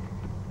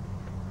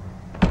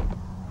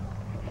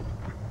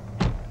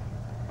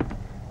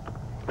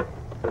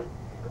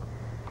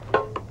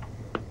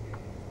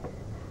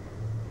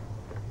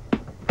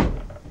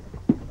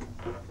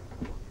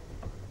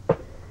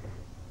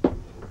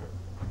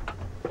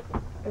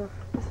 Ugh,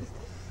 this is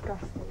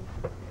disgusting.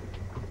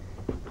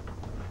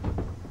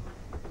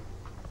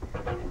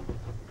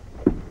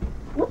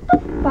 What the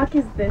fuck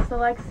is this,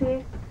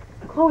 Alexi?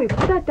 Chloe,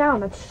 put that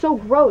down. That's so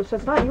gross.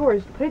 That's not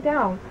yours. Put it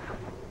down.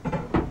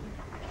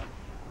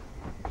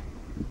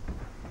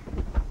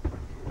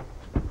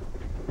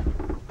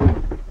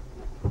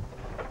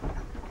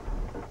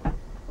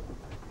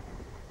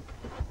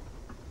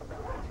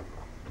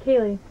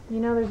 Kaylee, you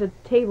know there's a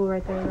table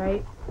right there,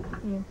 right?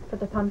 You put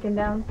the pumpkin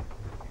down.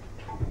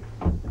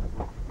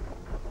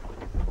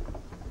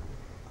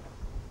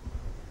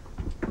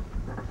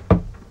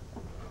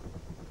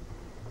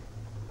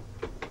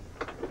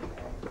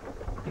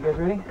 You guys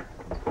ready?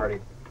 Let's party.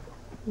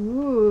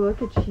 Ooh,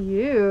 look at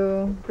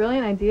you.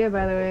 Brilliant idea,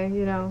 by the way,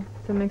 you know,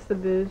 to mix the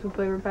booze with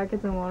flavor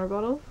packets and water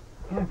bottles.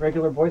 Yeah,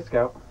 regular Boy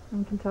Scout.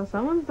 You can tell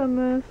someone's done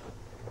this.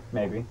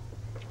 Maybe.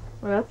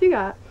 What else you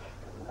got?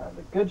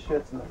 The good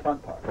shit's in the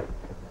front pocket.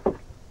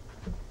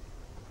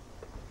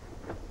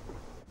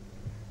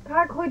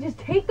 God, Chloe, just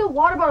take the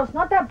water bottle. It's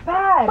not that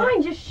bad.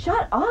 Fine, just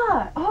shut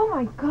up. Oh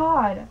my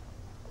god.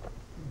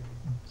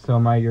 So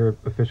am I your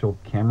official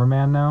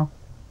cameraman now?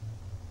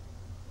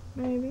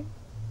 Maybe.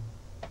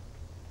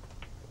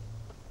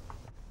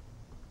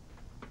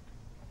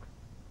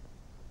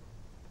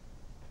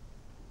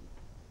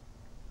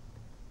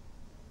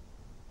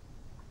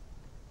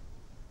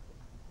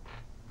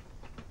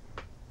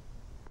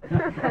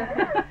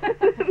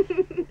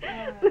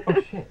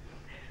 Oh shit.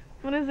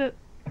 What is it?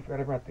 I forgot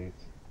I brought these.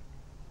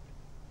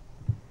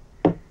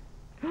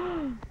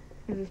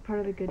 Is this part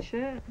of the good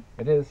shit?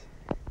 It is.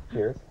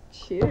 Cheers.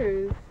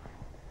 Cheers.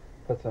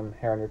 Put some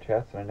hair on your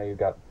chest, and I know you've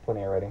got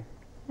plenty already.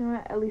 You know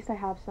what? At least I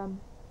have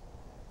some.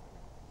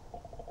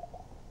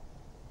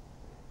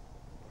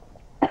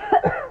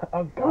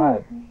 Oh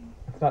god.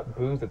 It's not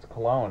booze, it's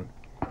cologne.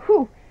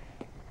 Whew.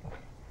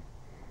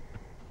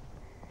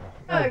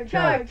 Chug,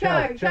 chug,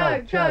 chug,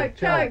 chug, chug,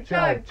 chug,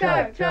 chug, chug,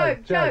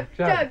 chug, chug,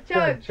 chug,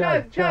 chug,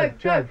 chug, chug,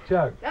 chug,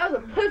 chug. That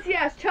was a pussy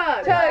ass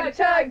chug. Chug,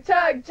 chug,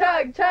 chug,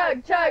 chug,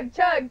 chug,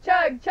 chug,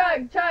 chug,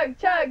 chug, chug,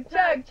 chug,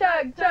 chug, chug,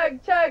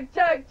 chug, chug, chug,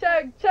 chug,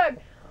 chug, chug.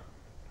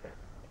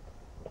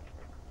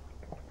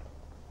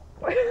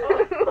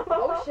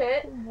 Oh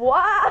shit.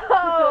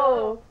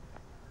 Wow.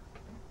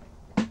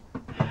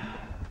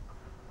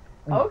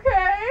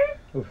 Okay.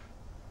 Oof.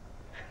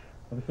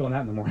 I'll be feeling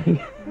that in the morning.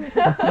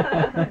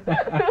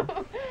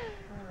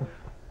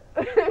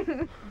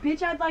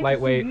 Bitch, I'd like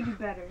Lightweight. to see you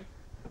do better.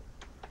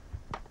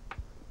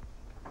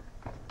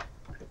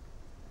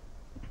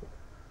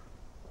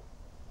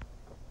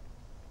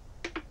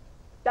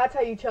 That's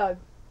how you chug.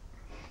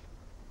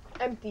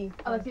 Empty.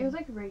 Oh, it feels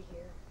like right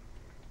here.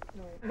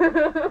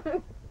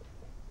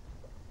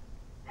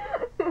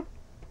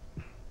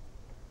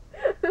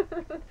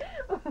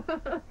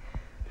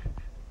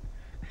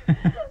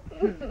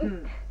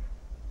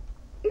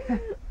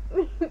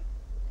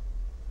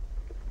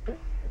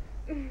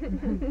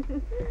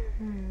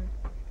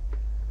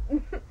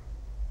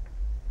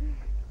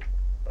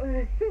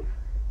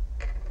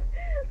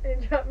 I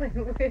dropped my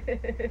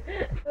wig.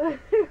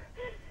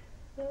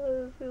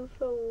 Oh, it feels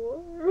so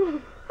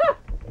warm.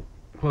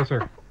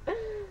 Closer.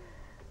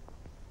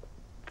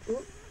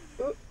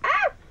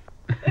 Ah!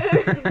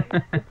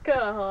 It's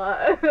kind of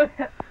hot.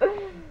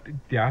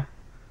 Yeah.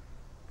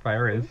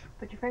 Fire is.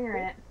 Put your finger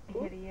in it,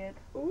 idiot.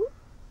 Ooh.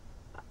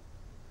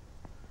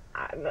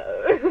 I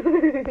know.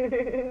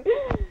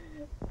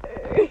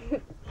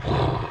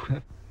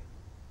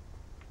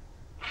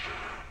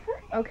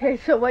 Okay,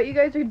 so what you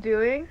guys are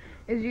doing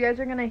is you guys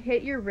are gonna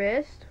hit your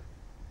wrist,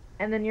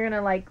 and then you're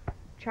gonna like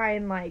try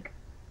and like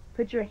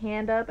put your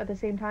hand up at the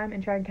same time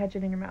and try and catch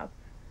it in your mouth.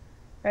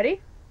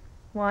 Ready?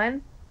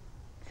 1,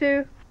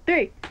 2,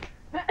 3.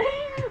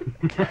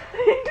 It's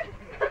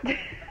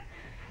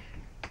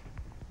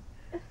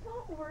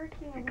not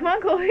working. Come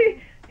on,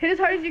 Chloe. Hit as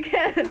hard as you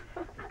can.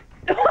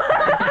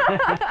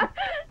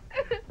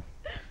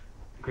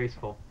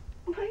 Graceful.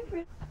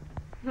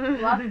 Well,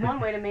 that's one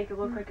way to make it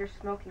look like you're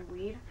smoking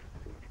weed.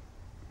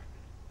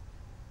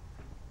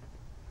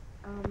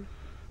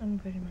 I'm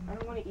putting I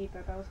don't want to eat,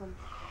 but that was some.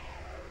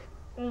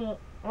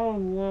 Oh,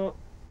 well.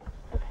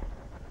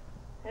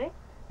 Ready?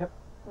 Yep.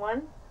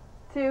 1,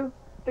 2,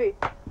 3.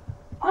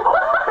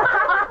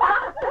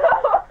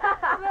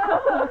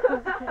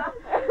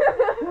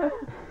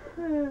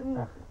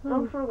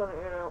 I'm sure gonna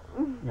get out.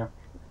 Yeah.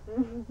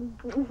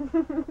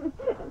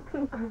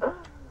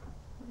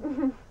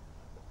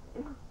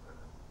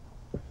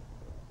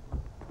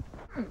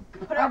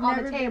 Put it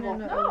on the table.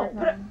 No,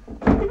 put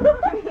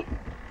it.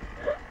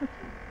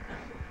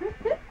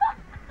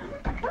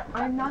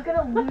 I'm not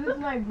gonna lose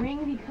my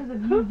ring because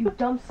of you, you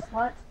dumb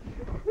slut.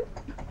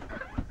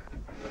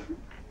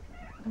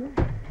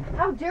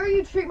 How dare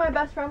you treat my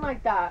best friend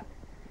like that?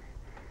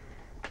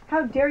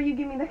 How dare you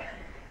give me the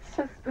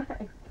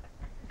suspect?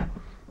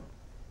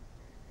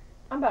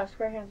 I'm about to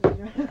square hands with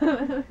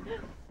you.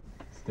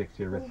 Sticks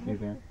to your wrist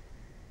easier.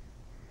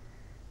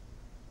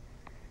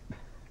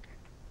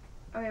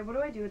 Okay, what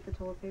do I do with the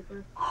toilet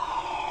paper?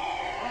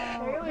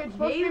 Haley, it's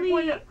supposed to be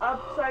pointed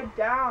upside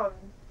down.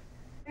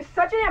 You're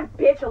such a damn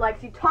bitch,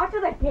 Alexi. Talk to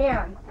the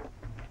hand.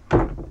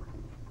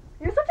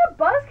 You're such a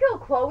buzzkill,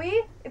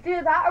 Chloe. It's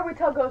either that or we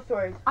tell ghost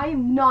stories. I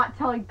am not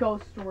telling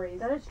ghost stories.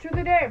 That is truth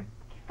or dare.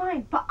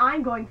 Fine, but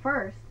I'm going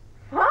first.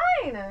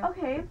 Fine.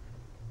 Okay.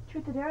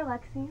 Truth or dare,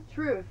 Alexi?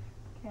 Truth.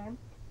 Okay.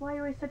 Why are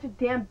you always such a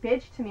damn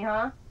bitch to me,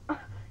 huh?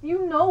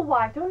 You know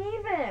why. Don't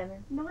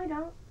even. No, I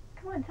don't.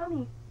 Come on, tell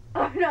me.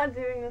 I'm not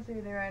doing this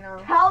with you right now.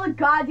 Tell the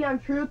goddamn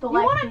truth, Alexi.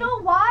 You want to know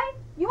why?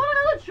 You want to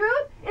know the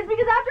truth? It's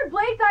because after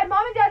Blake died,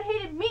 Mom and Dad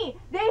hated me.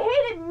 They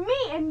hated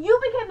me, and you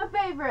became the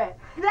favorite.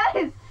 That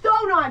is so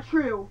not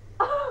true.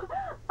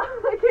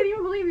 I can't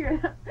even believe you're.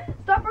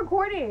 Stop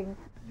recording.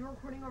 You're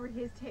recording over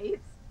his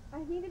tapes?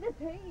 I needed a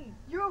tape.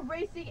 You're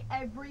erasing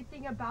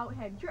everything about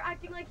him. You're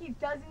acting like he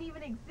doesn't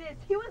even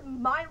exist. He was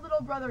my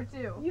little brother,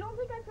 too. You don't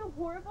think I feel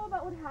horrible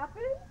about what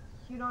happened?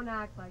 You don't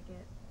act like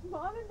it.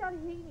 Mom and Dad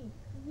hate me.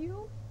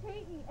 You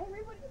hate me.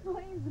 Everybody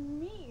blames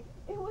me.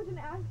 It was an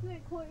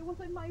accident, Chloe. It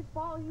wasn't my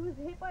fault. He was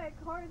hit by a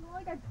car. It's not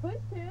like I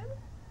pushed him.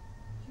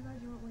 You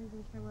guys weren't waving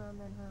the camera on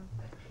then, huh?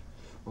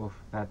 Oof,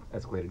 that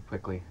escalated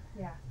quickly.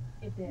 Yeah,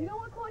 it did. You know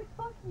what, Chloe?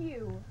 Fuck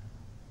you.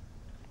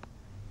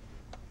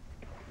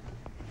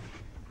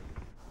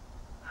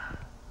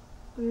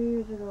 3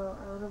 years ago,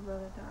 our little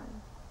brother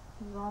died.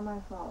 It was all my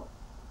fault.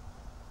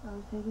 I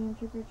was taking him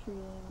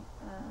trick-or-treating,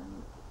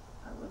 and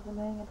I wasn't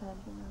paying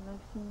attention, and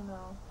next thing you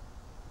know,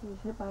 he was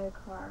hit by a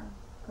car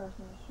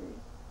crossing the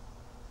street.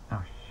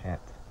 Oh,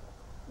 shit.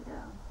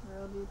 Yeah,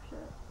 real deep shit.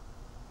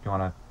 Do you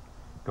want to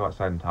go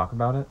outside and talk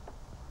about it?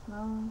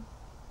 No,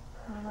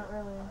 not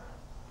really.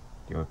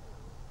 Do you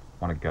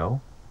want to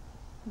go?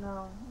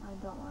 No, I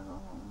don't want to go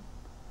home.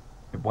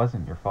 It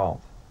wasn't your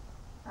fault.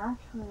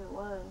 Actually, it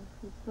was.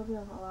 He'd still be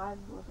alive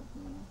if it wasn't for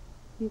me.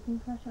 You can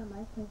crash at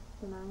my place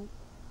tonight.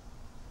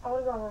 I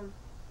want to go home.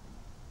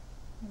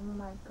 Oh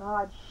my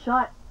god,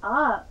 shut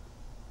up!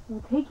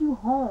 We'll take you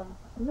home.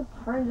 The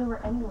party's over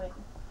anyway.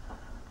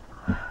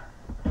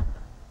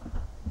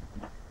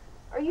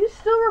 Are you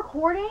still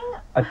recording?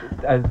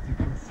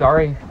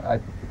 Sorry.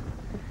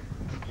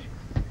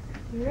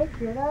 Do you guys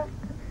hear that?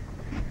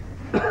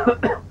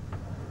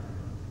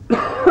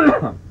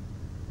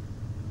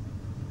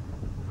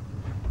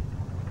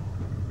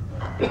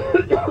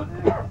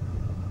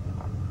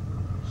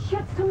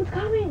 Shit, someone's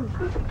coming!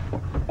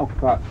 Oh,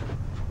 God.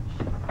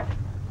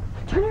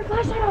 Turn your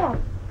flashlight off!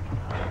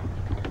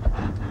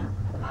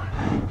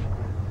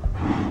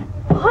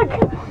 Fuck!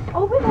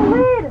 Open the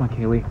lid! Come on,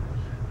 Kaylee.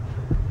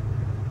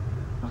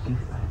 Okay.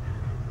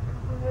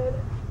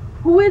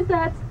 Who is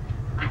that?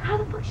 How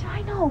the fuck should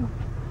I know?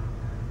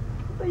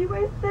 But you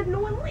guys said no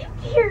one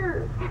lived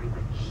here!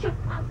 Everybody shut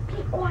up,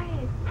 be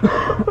quiet!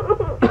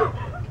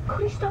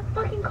 Could you stop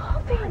fucking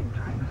coughing?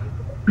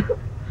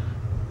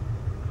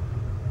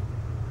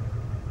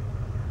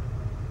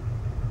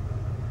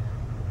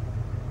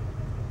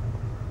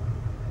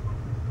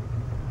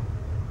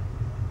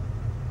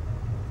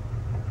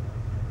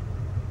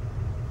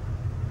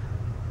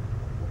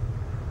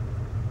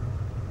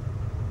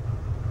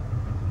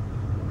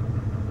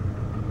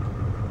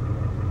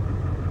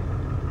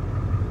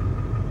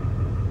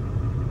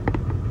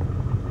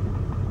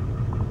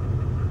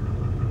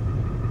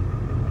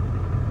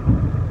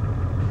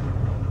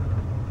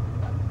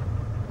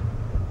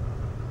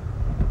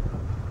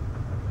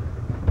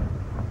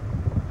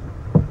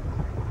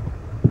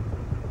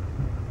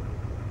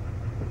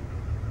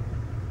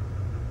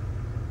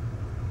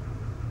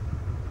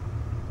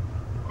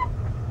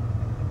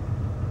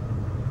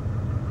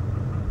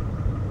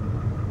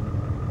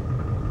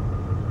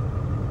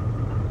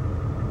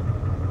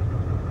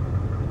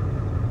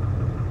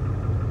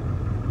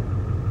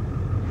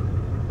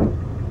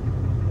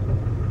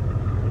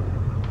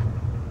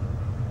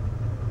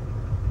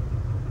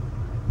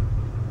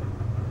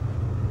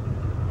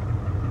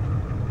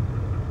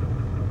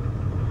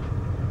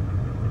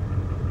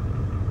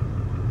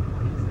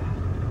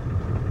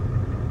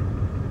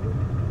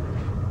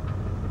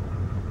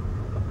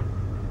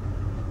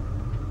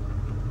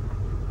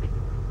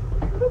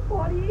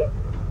 Body?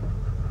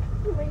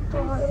 Oh my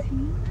god.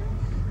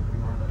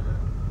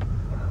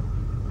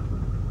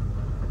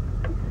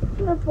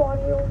 The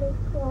body, oh my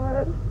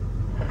god.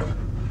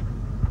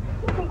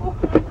 Oh my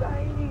god. I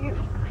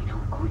know,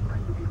 go and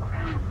clean the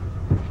crap.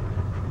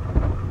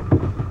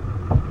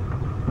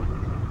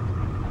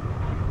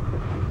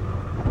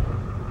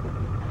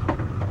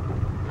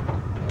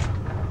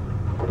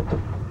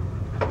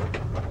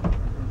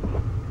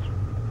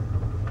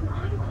 Come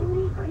on,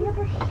 Chloe, hurry up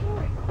your shit.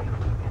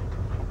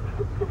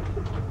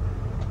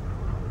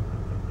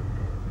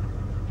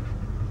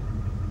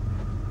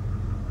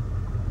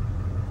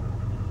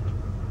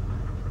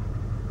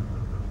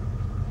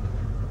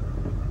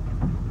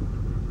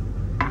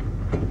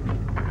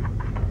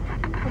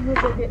 I'm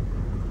gonna take it.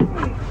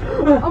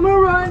 I'm gonna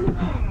run.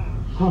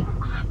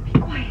 Be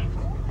quiet.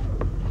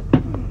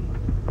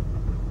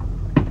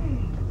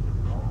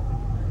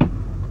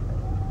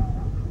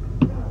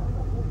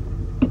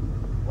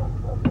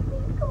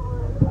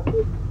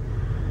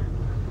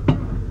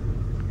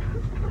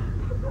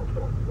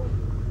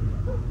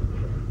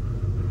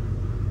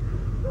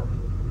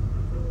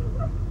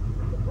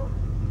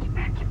 Get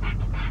back.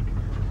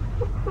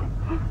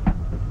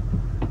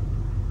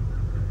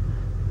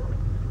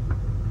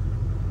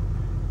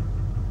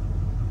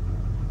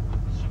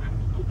 Shut up.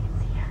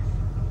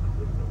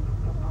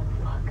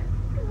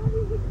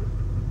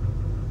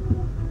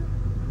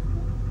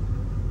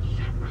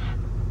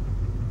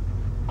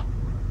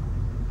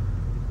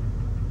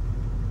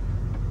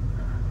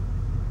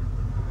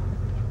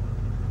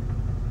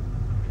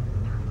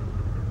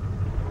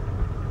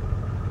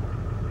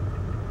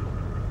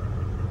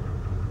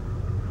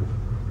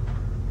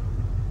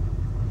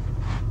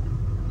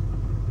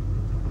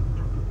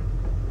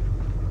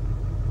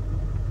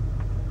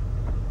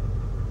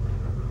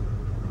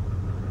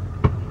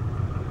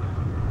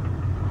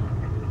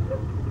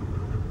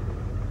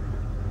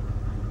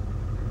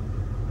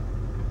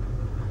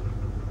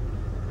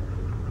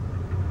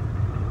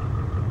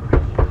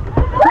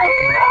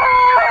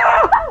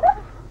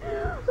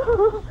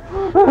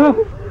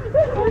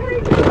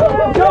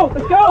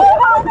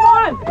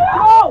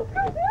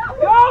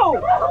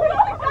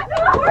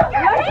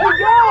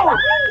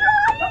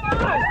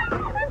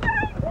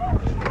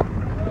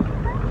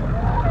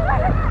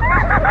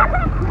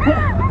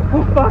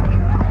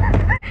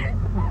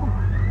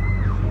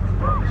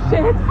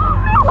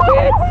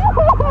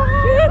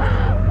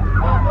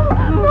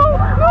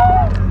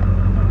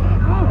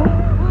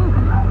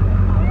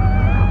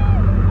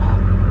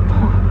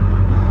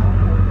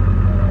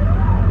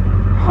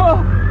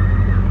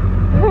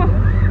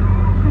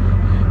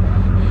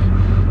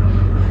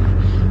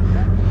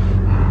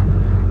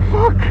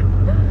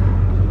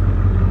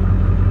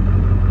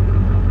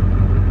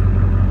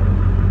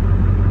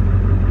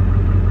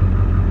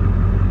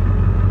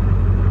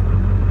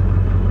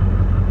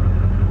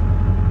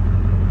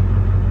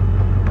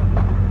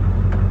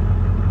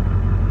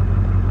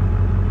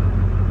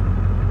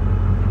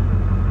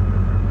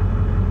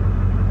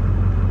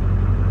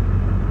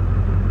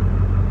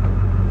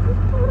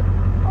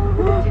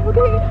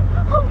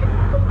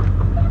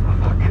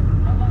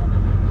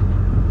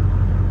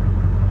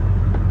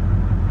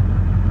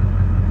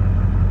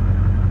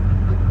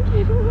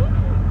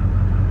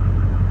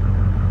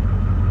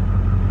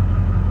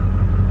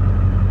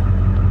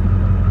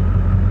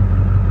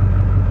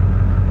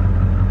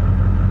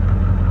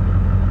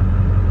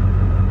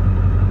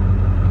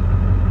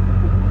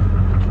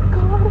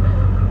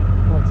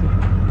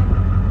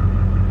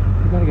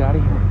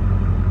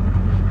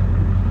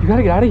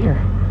 gotta get out of here.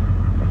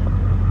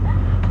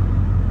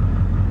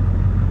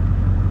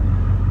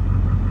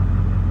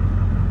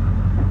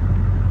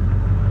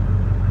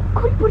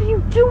 Cody, what are you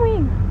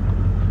doing?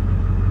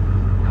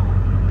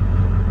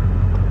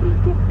 Cody,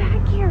 get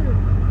back here.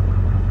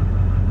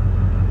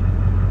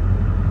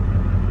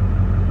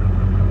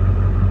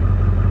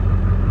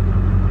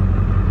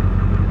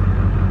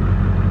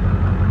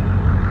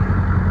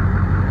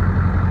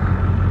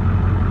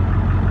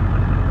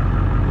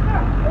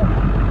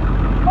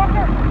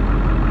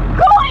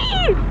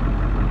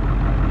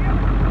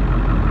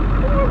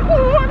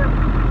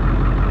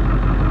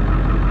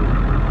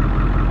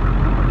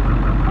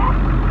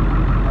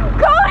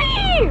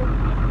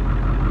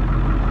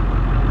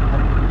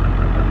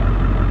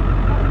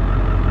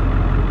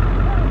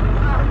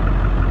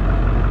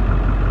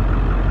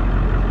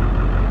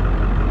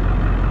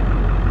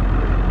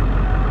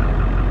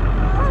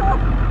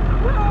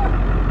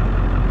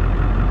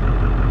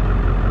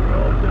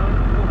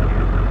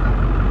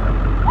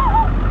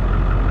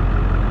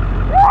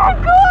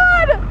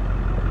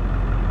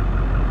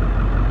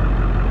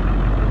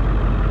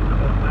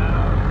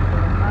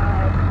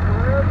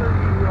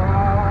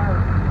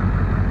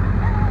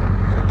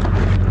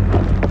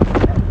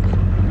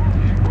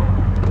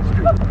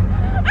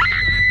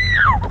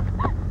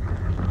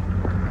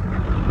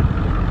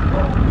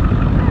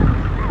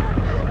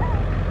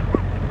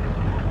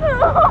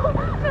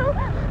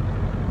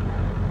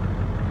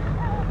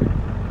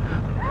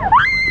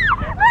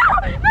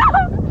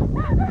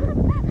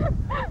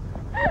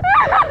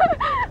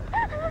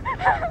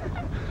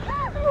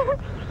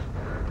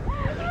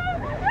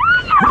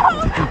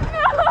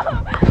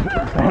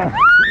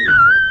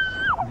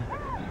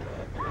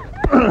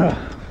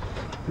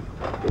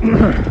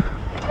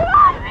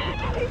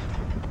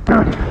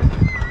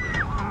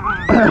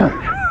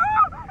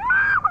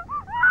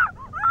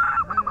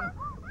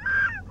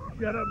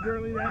 Shut up,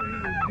 girlie. That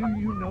ain't gonna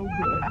do you no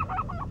good.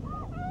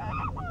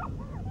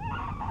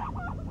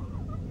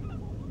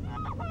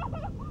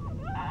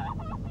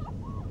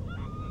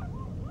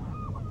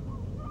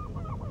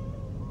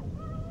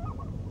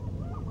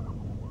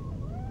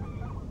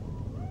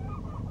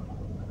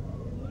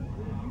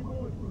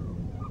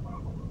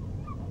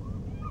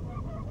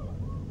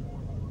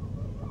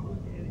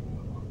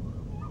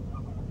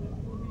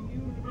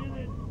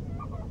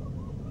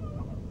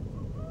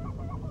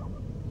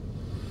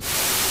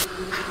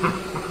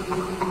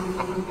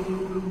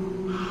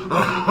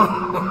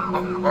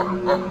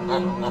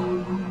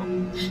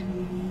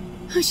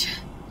 Oh shit.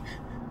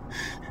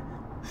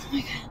 Oh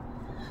my god.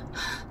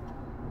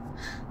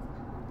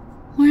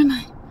 Where am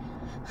I?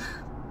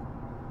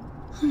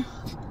 Oh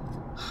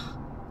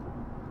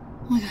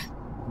my god.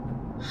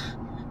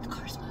 The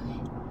car's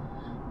moving.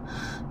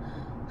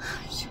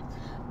 Oh shit.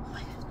 Oh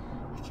my god.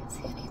 I can't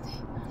see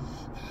anything.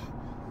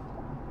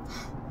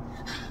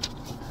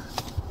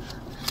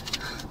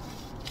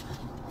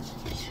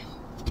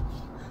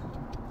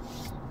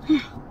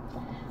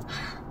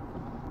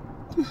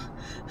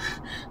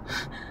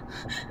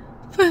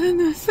 Padre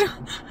nuestro,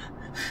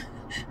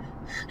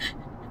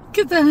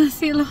 que estás en el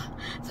cielo,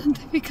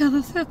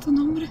 santificado sea tu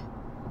nombre.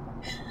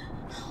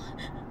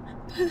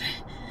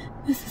 Padre,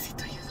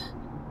 necesito ayuda.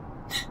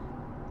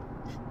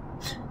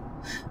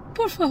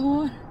 Por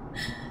favor,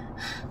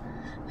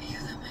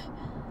 ayúdame.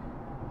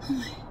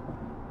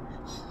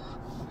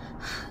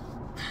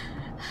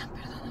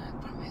 Perdóname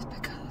por mis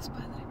pecados,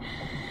 Padre.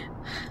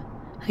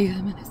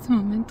 Ayúdame en este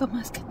momento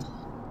más que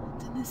todo.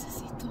 Te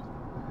necesito.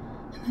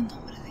 En el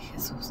nombre de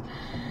Jesús.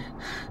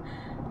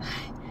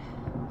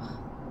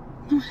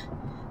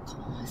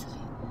 ¿Cómo voy a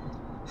salir?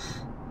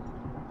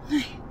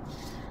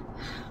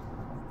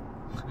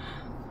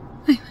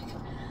 Ay, my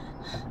God.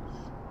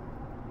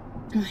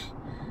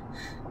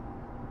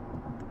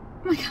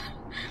 My God.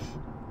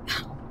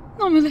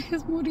 No me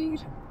dejes morir.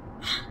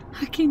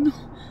 Aquí no.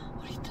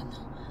 Ahorita no.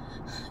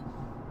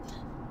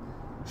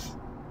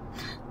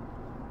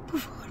 Por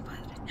favor,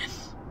 Padre.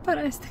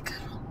 Para este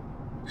carro.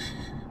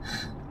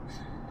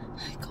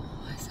 Ay, ¿cómo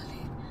voy a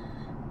salir?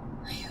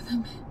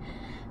 Ayúdame.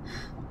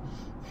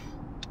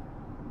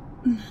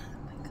 Oh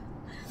my god.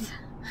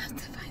 I have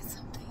to find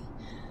something.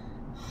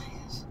 Oh my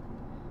gosh.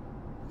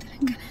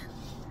 Didn't get in.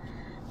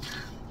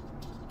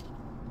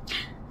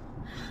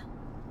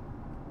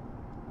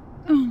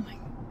 Oh my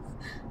god.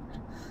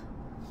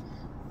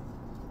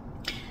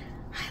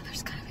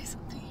 There's gotta be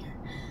something here.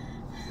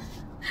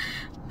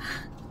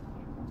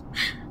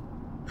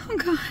 Oh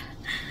god.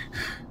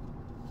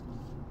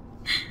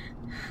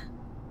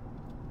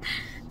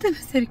 Ten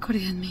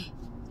misericordia en mí.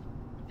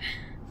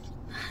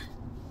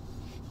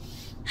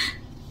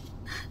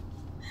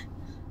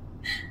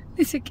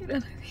 Ni siquiera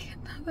le dije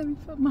nada a mi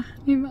mamá,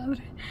 a mi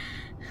madre.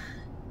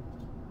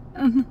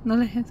 No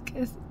le dejes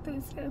que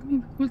este sea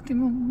mi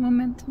último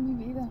momento en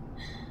mi vida.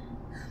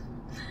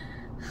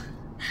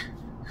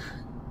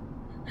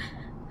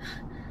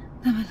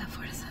 Dame las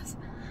fuerzas.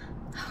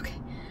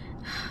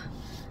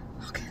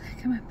 Ok,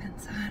 déjame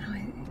pensar.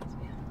 Ay, Dios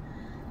mío.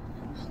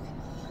 Okay.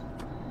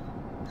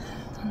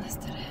 ¿Dónde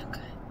estaré? Ok.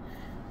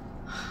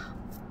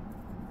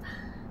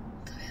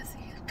 Todavía sí.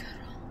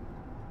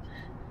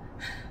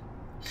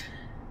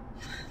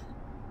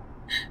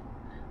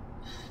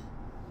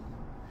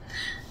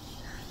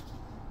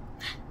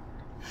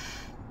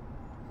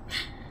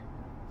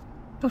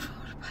 Por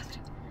favor,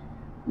 Padre,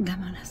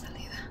 dame una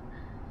salida.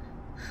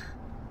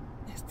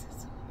 Este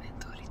es el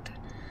momento ahorita.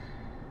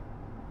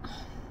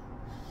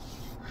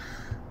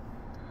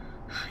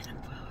 Ay,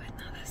 no puedo ver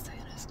nada, estoy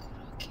en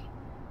oscuro aquí.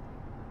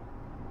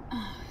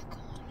 Ay,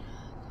 cómo lo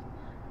hago.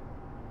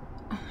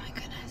 Oh my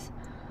goodness.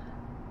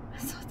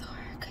 It's so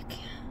dark, I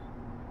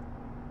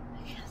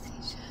can't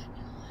see shit.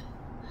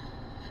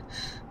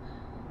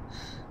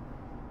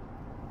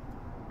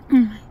 Oh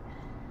my.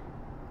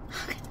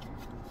 Okay.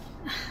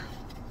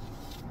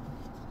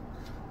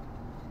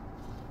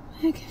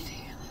 I can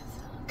figure this.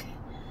 Okay.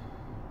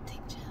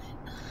 Think, Janet.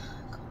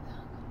 Calm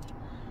down.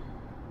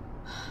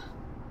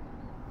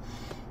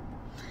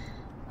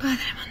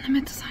 Padre,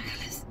 mándame tus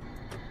ángeles.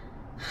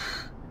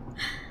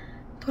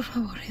 Por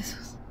favor,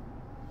 Jesús.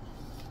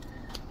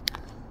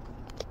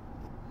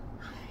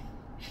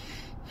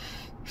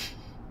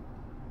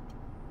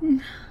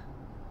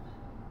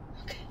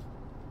 Ok.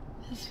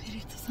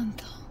 Espíritu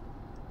Santo,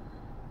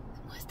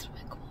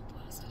 demuéstrame cómo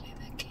puedo salir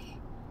de aquí.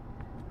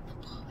 No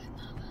puedo ver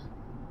nada.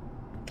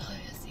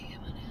 Todavía sigue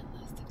manejando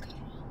este carro.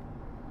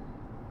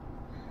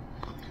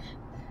 Oh my goodness.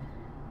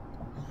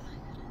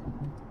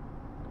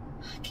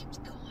 It keeps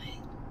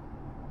going.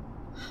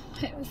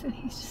 Why doesn't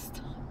he just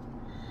stop?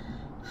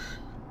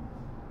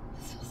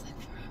 This feels like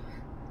forever.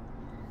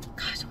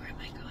 Gosh, where am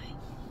I going?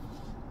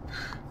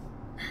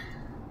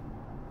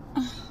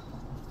 Oh.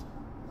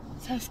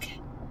 ¿Sabes qué?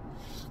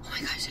 Oh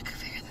my gosh, I could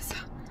figure this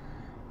out.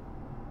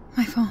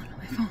 My phone.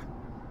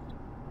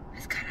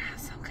 It's gotta have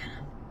some kind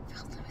of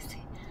filter. Let me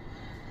see.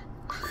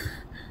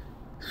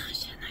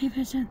 Gosh, night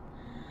vision.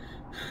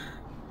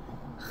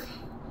 Okay.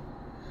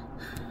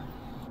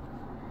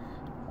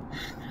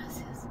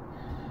 Gracias.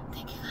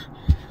 Thank you, God.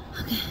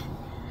 Okay.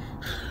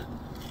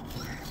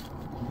 What's around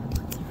here?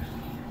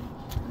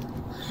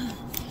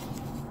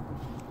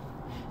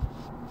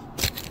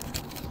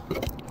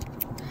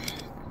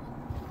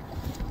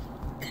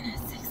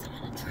 Goodness sakes, I'm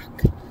in a truck.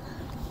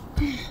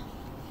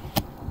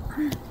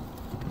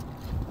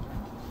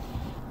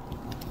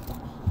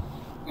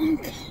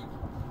 Okay.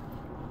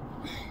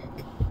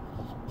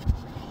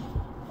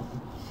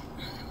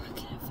 What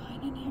can I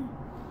find in here?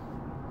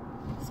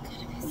 There's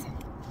gotta be some.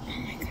 Oh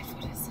my gosh,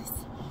 what is this?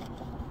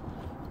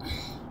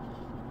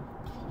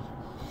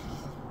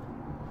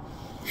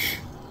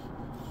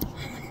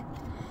 Oh my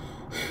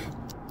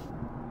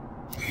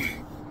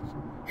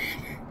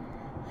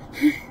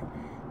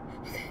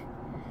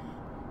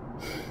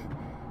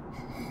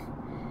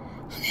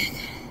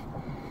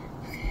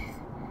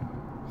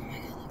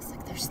god, looks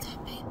like they're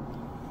stopping.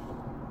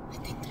 I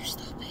think they're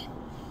stopping.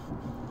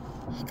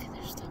 Okay,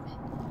 they're stopping.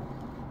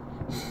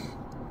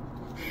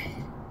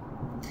 Alright.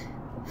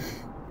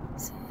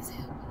 As soon as I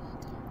open the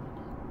door.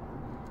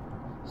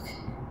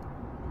 Okay.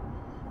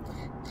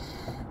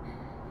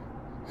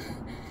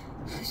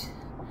 Oh shit.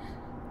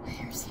 I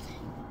hear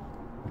something.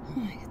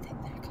 Oh, I think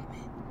they're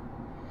coming.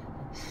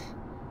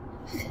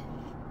 Okay.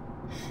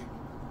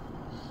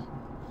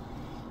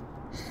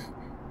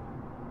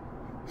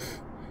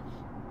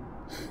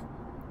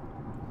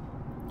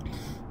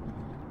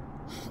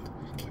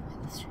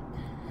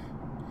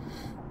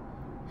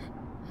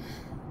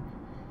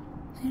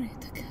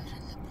 Ahorita que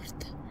abran la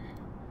puerta.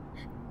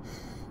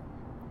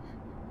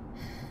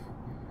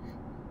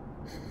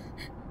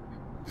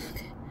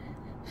 Okay.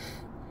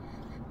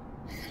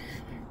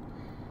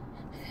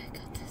 I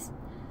got this.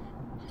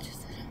 I'll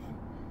just let him.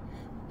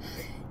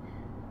 Okay.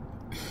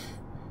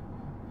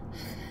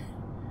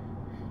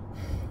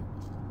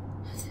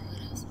 Let's see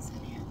what else is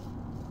in here.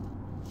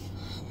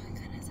 Oh my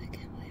goodness, I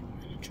can't believe I'm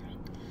in a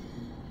trunk.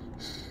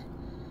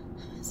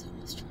 I'm in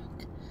someone's trunk.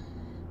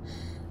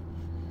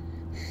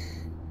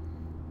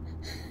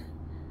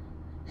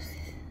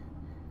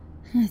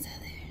 What's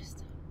out there?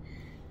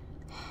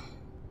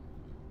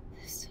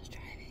 They're still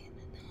driving.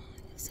 No,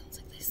 it sounds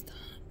like they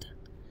stopped.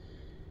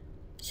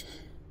 Shit.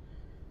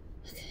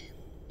 Okay.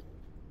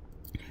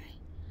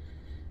 Alright.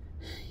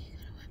 You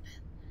got a weapon.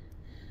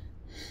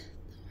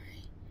 Don't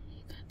worry.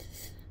 You got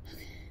this.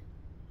 Okay.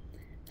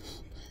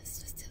 Lopez,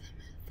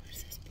 vestídame de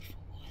fuerzas, por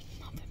favor.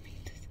 No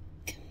permitas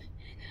que me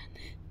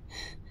gane.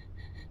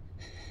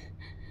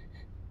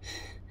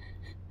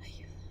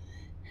 Ayúdame.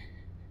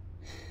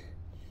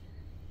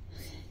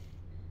 Okay.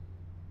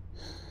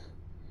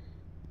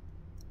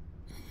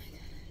 Oh my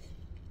goodness.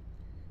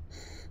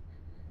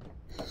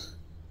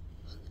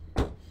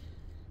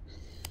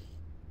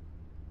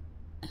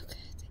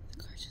 Okay, I think the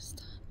car just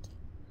stopped.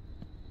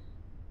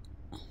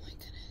 Oh my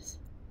goodness.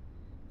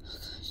 Oh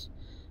gosh.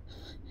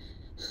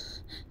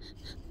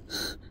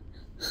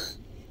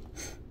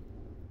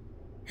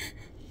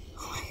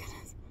 Oh my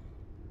goodness.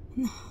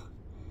 No.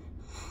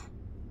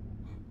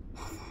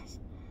 Oh gosh.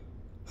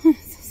 I'm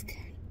so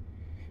scared.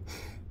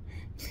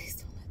 Please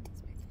don't let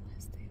this be the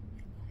last day of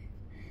my life.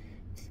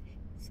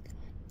 Please,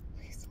 God.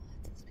 Please don't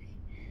let this be.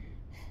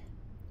 Please.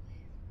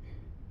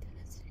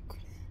 Tenés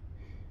misericordia.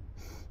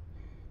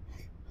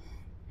 Okay.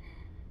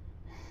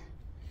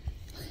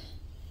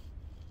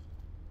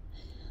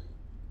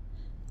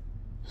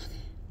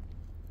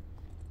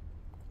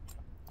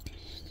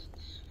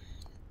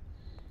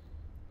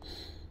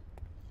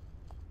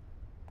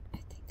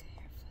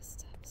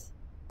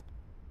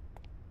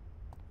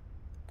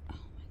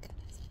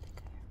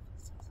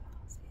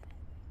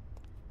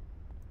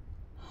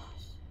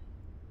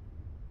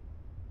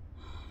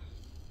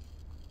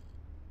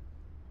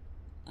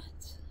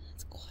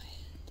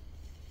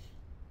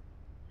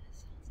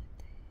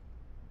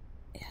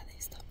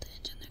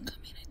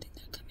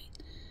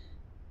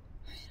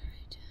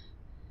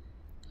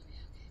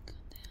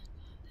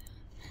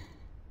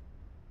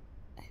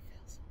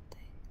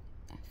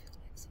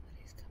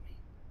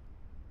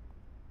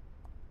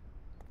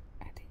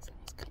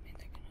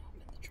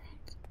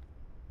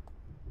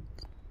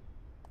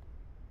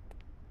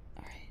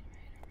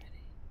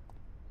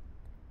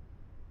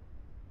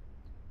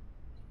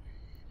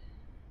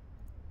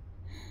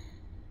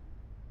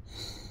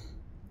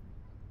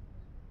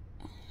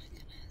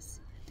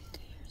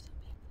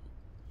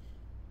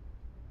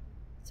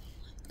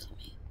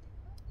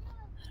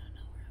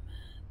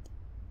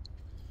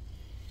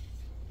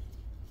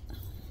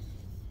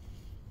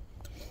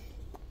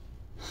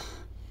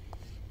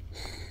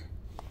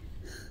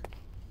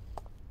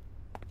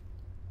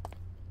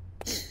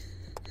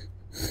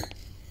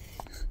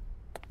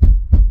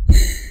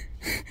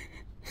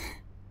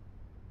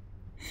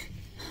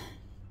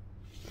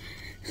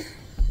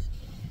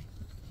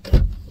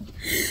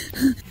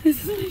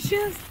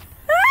 just